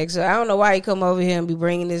that next. I don't know why he come over here and be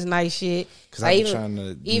bringing this nice shit. Because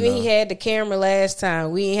he had the camera last time.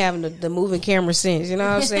 We ain't having the moving camera since. You know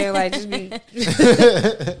what I'm saying? Like just be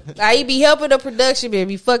like he be helping the production, but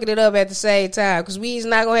be fucking it up at the same time. Because we's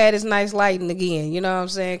not gonna have this nice lighting again. You know what I'm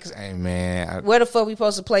saying? Cause hey man, where the fuck we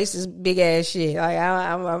supposed to place this big ass shit?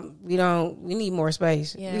 Like we need more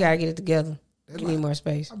space. Yeah. We gotta get it together. You need more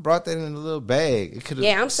space. I brought that in a little bag.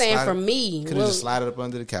 I'm saying for me. Could have just slid it up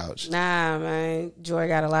under the couch. Nah, man. Joy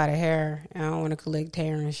got a lot of hair. I don't want to collect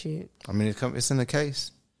hair and shit. I mean, it's in the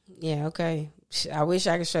case. Yeah, okay. I wish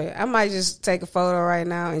I could show you. I might just take a photo right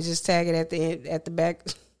now and just tag it at the back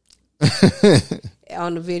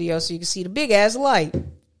on the video so you can see the big ass light.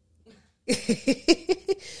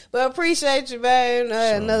 But appreciate you, man.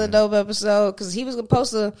 Another dope episode because we were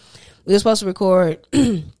supposed to record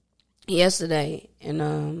yesterday,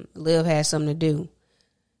 and Liv had something to do,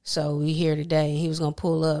 so we here today. He was gonna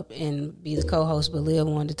pull up and be the co-host, but Liv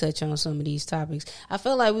wanted to touch on some of these topics. I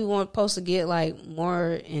feel like we weren't supposed to get like more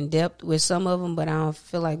in depth with some of them, but I don't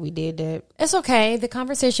feel like we did that. It's okay. The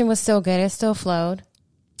conversation was still good. It still flowed.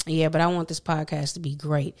 Yeah, but I want this podcast to be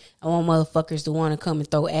great. I want motherfuckers to want to come and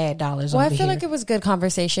throw ad dollars on I feel like it was good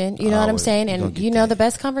conversation. You know what I'm saying? And the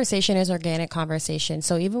best conversation is organic conversation.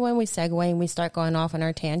 So even when we segue and we start going off on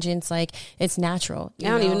our tangents, like it's natural. I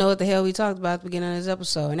don't even know what the hell we talked about at the beginning of this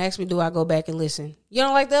episode. And ask me, do I go back and listen? You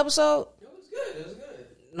don't like the episode? It was good.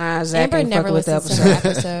 Nah, Zach ain't fucking with the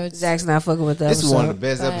episode. Zach's not fucking with the episode. This is one of the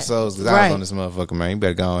best episodes because I was on this motherfucker, man. You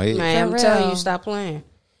better go on ahead. Man, I'm telling you, stop playing.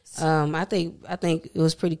 I think it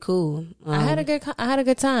was pretty cool. I had a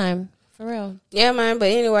good time for real. Yeah, man. But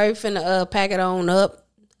anyway, we finna pack it on up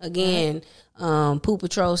again. Poop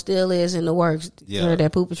Patrol still is in the works. Yeah. You heard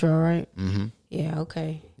that Poop Patrol, right? Mm-hmm. Yeah,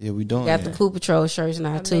 okay. Yeah, we doing Got that. the Poop Patrol shirts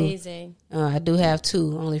now, too. Amazing. I do have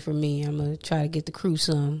 2, only for me. I'm going to try to get the crew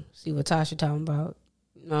some, see what Tasha talking about.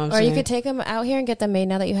 You know what I'm saying? You could take them out here and get them made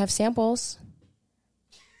now that you have samples.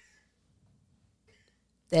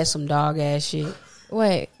 That's some dog-ass shit.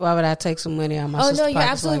 Wait. Why would I take some money out of my Oh, sister's no, you're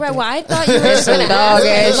pockets absolutely like right. that? Well, I thought you were Some going to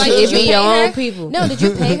dog-ass like, shit. did It you be pay your her? own people. No, did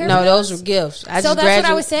you pay her? No, for those those? were gifts. So that's what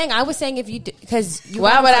I was saying. I was saying if you, because you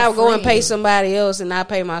why got would them I for go and free. pay somebody else and not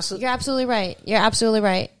pay my sister? You're absolutely right. You're absolutely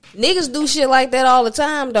right. Niggas do shit like that all the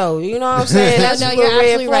time, though. You know what I'm saying? That's no, a you're little red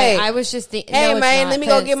absolutely flag. right. I was just thinking. Hey, no, it's man, not, let me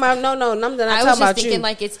go 'cause get my. No, I'm not I was talking just about thinking you.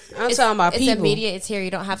 like I'm talking about it's people. immediate. It's here.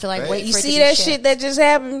 You don't have to like wait. You for it see to that be shit that just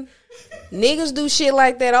happened? Niggas do shit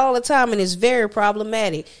like that all the time, and it's very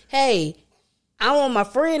problematic. Hey, I want my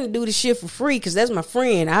friend to do the shit for free because that's my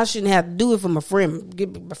friend. I shouldn't have to do it for my friend.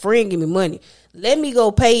 My friend give me money. Let me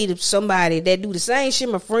go pay to somebody that do the same shit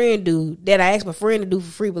my friend do that I asked my friend to do for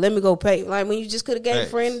free, but let me go pay. Like when you just could have gave a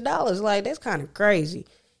friend $1. Like that's kind of crazy.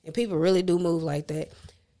 And people really do move like that.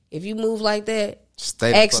 If you move like that,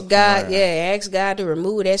 ask God, ask God to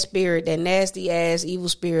remove that spirit, that nasty ass evil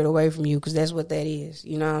spirit away from you, because that's what that is.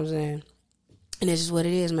 You know what I'm saying? And this is what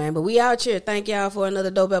it is, man. But we out here. Thank y'all for another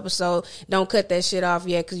dope episode. Don't cut that shit off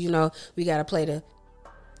yet, because, you know, we got to play the...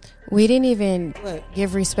 We didn't even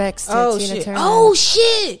give respects to Tina Turner. Oh,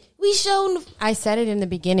 shit. We showed... I said it in the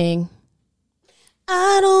beginning.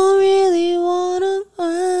 I don't really want to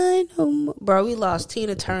find no more. Bro, we lost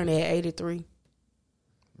Tina Turner at 83.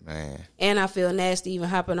 Man. And I feel nasty even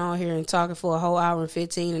hopping on here and talking for a whole hour and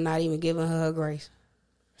 15 and not even giving her grace.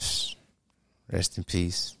 Rest in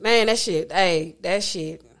peace. Man, that shit. Hey, that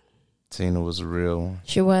shit. Tina was a real one.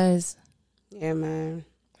 She was. Yeah, man.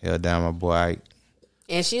 Held down my boy Ike.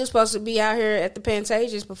 And she was supposed to be out here at the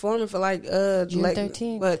Pantages performing for like June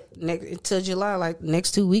 13th. But until July, like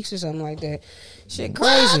next 2 weeks or something like that. Shit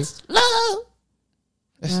crazy. Love.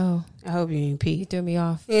 Oh, I hope you ain't you Pete. threw me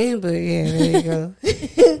off. Yeah, but yeah, there you go.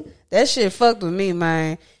 That shit fucked with me,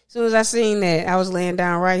 man. As soon as I seen that, I was laying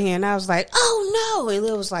down right here and I was like, oh no. And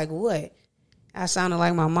Lil was like, what? I sounded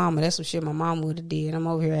like my mama. That's some shit my mama would have did. I'm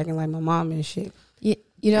over here acting like my mama and shit.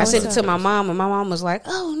 You know, I sent it to my mom, and my mom was like,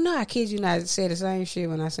 "Oh no, I kid you not." I said the same shit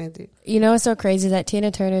when I sent it. You know what's so crazy that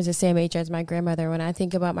Tina Turner is the same age as my grandmother. When I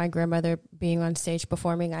think about my grandmother being on stage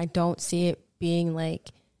performing, I don't see it being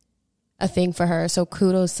like a thing for her. So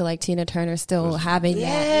kudos to like Tina Turner still having that.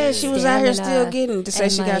 Yeah, she was out here still stamina getting to say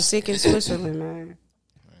and, she like, got sick in Switzerland, man.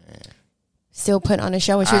 still putting on a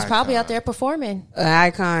show, and she was probably out there performing. An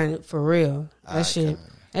icon for real. That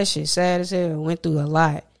shit sad as hell. Went through a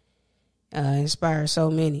lot. Inspired so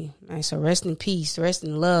many. Man, so rest in peace, rest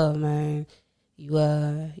in love, man.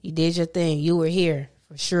 You did your thing. You were here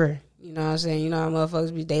for sure. You know what I'm saying? You know how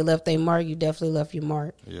motherfuckers they left their mark. You definitely left your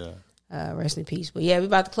mark. Yeah. Rest in peace. But yeah, we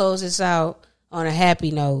about to close this out on a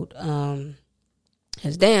happy note.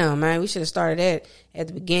 Cause damn, man, we should have started that at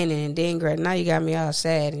the beginning and then great. Now you got me all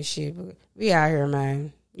sad and shit. But we out here,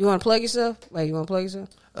 man. You want to plug yourself? Like, you want to plug yourself?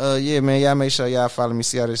 Yeah, man. Y'all make sure y'all follow me.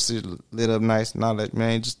 See how this shit lit up nice and all that,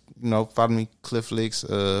 man. Just, you know, follow me, Cliff Licks.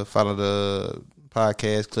 Follow the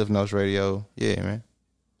podcast, Cliff Notes Radio. Yeah, man.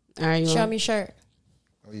 All right, Show me shirt.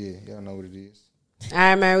 Oh yeah, y'all know what it is. All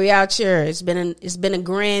right, man. We out here. It's been a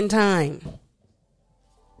grand time.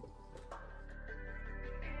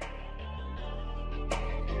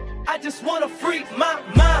 I just wanna freak my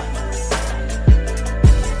mind.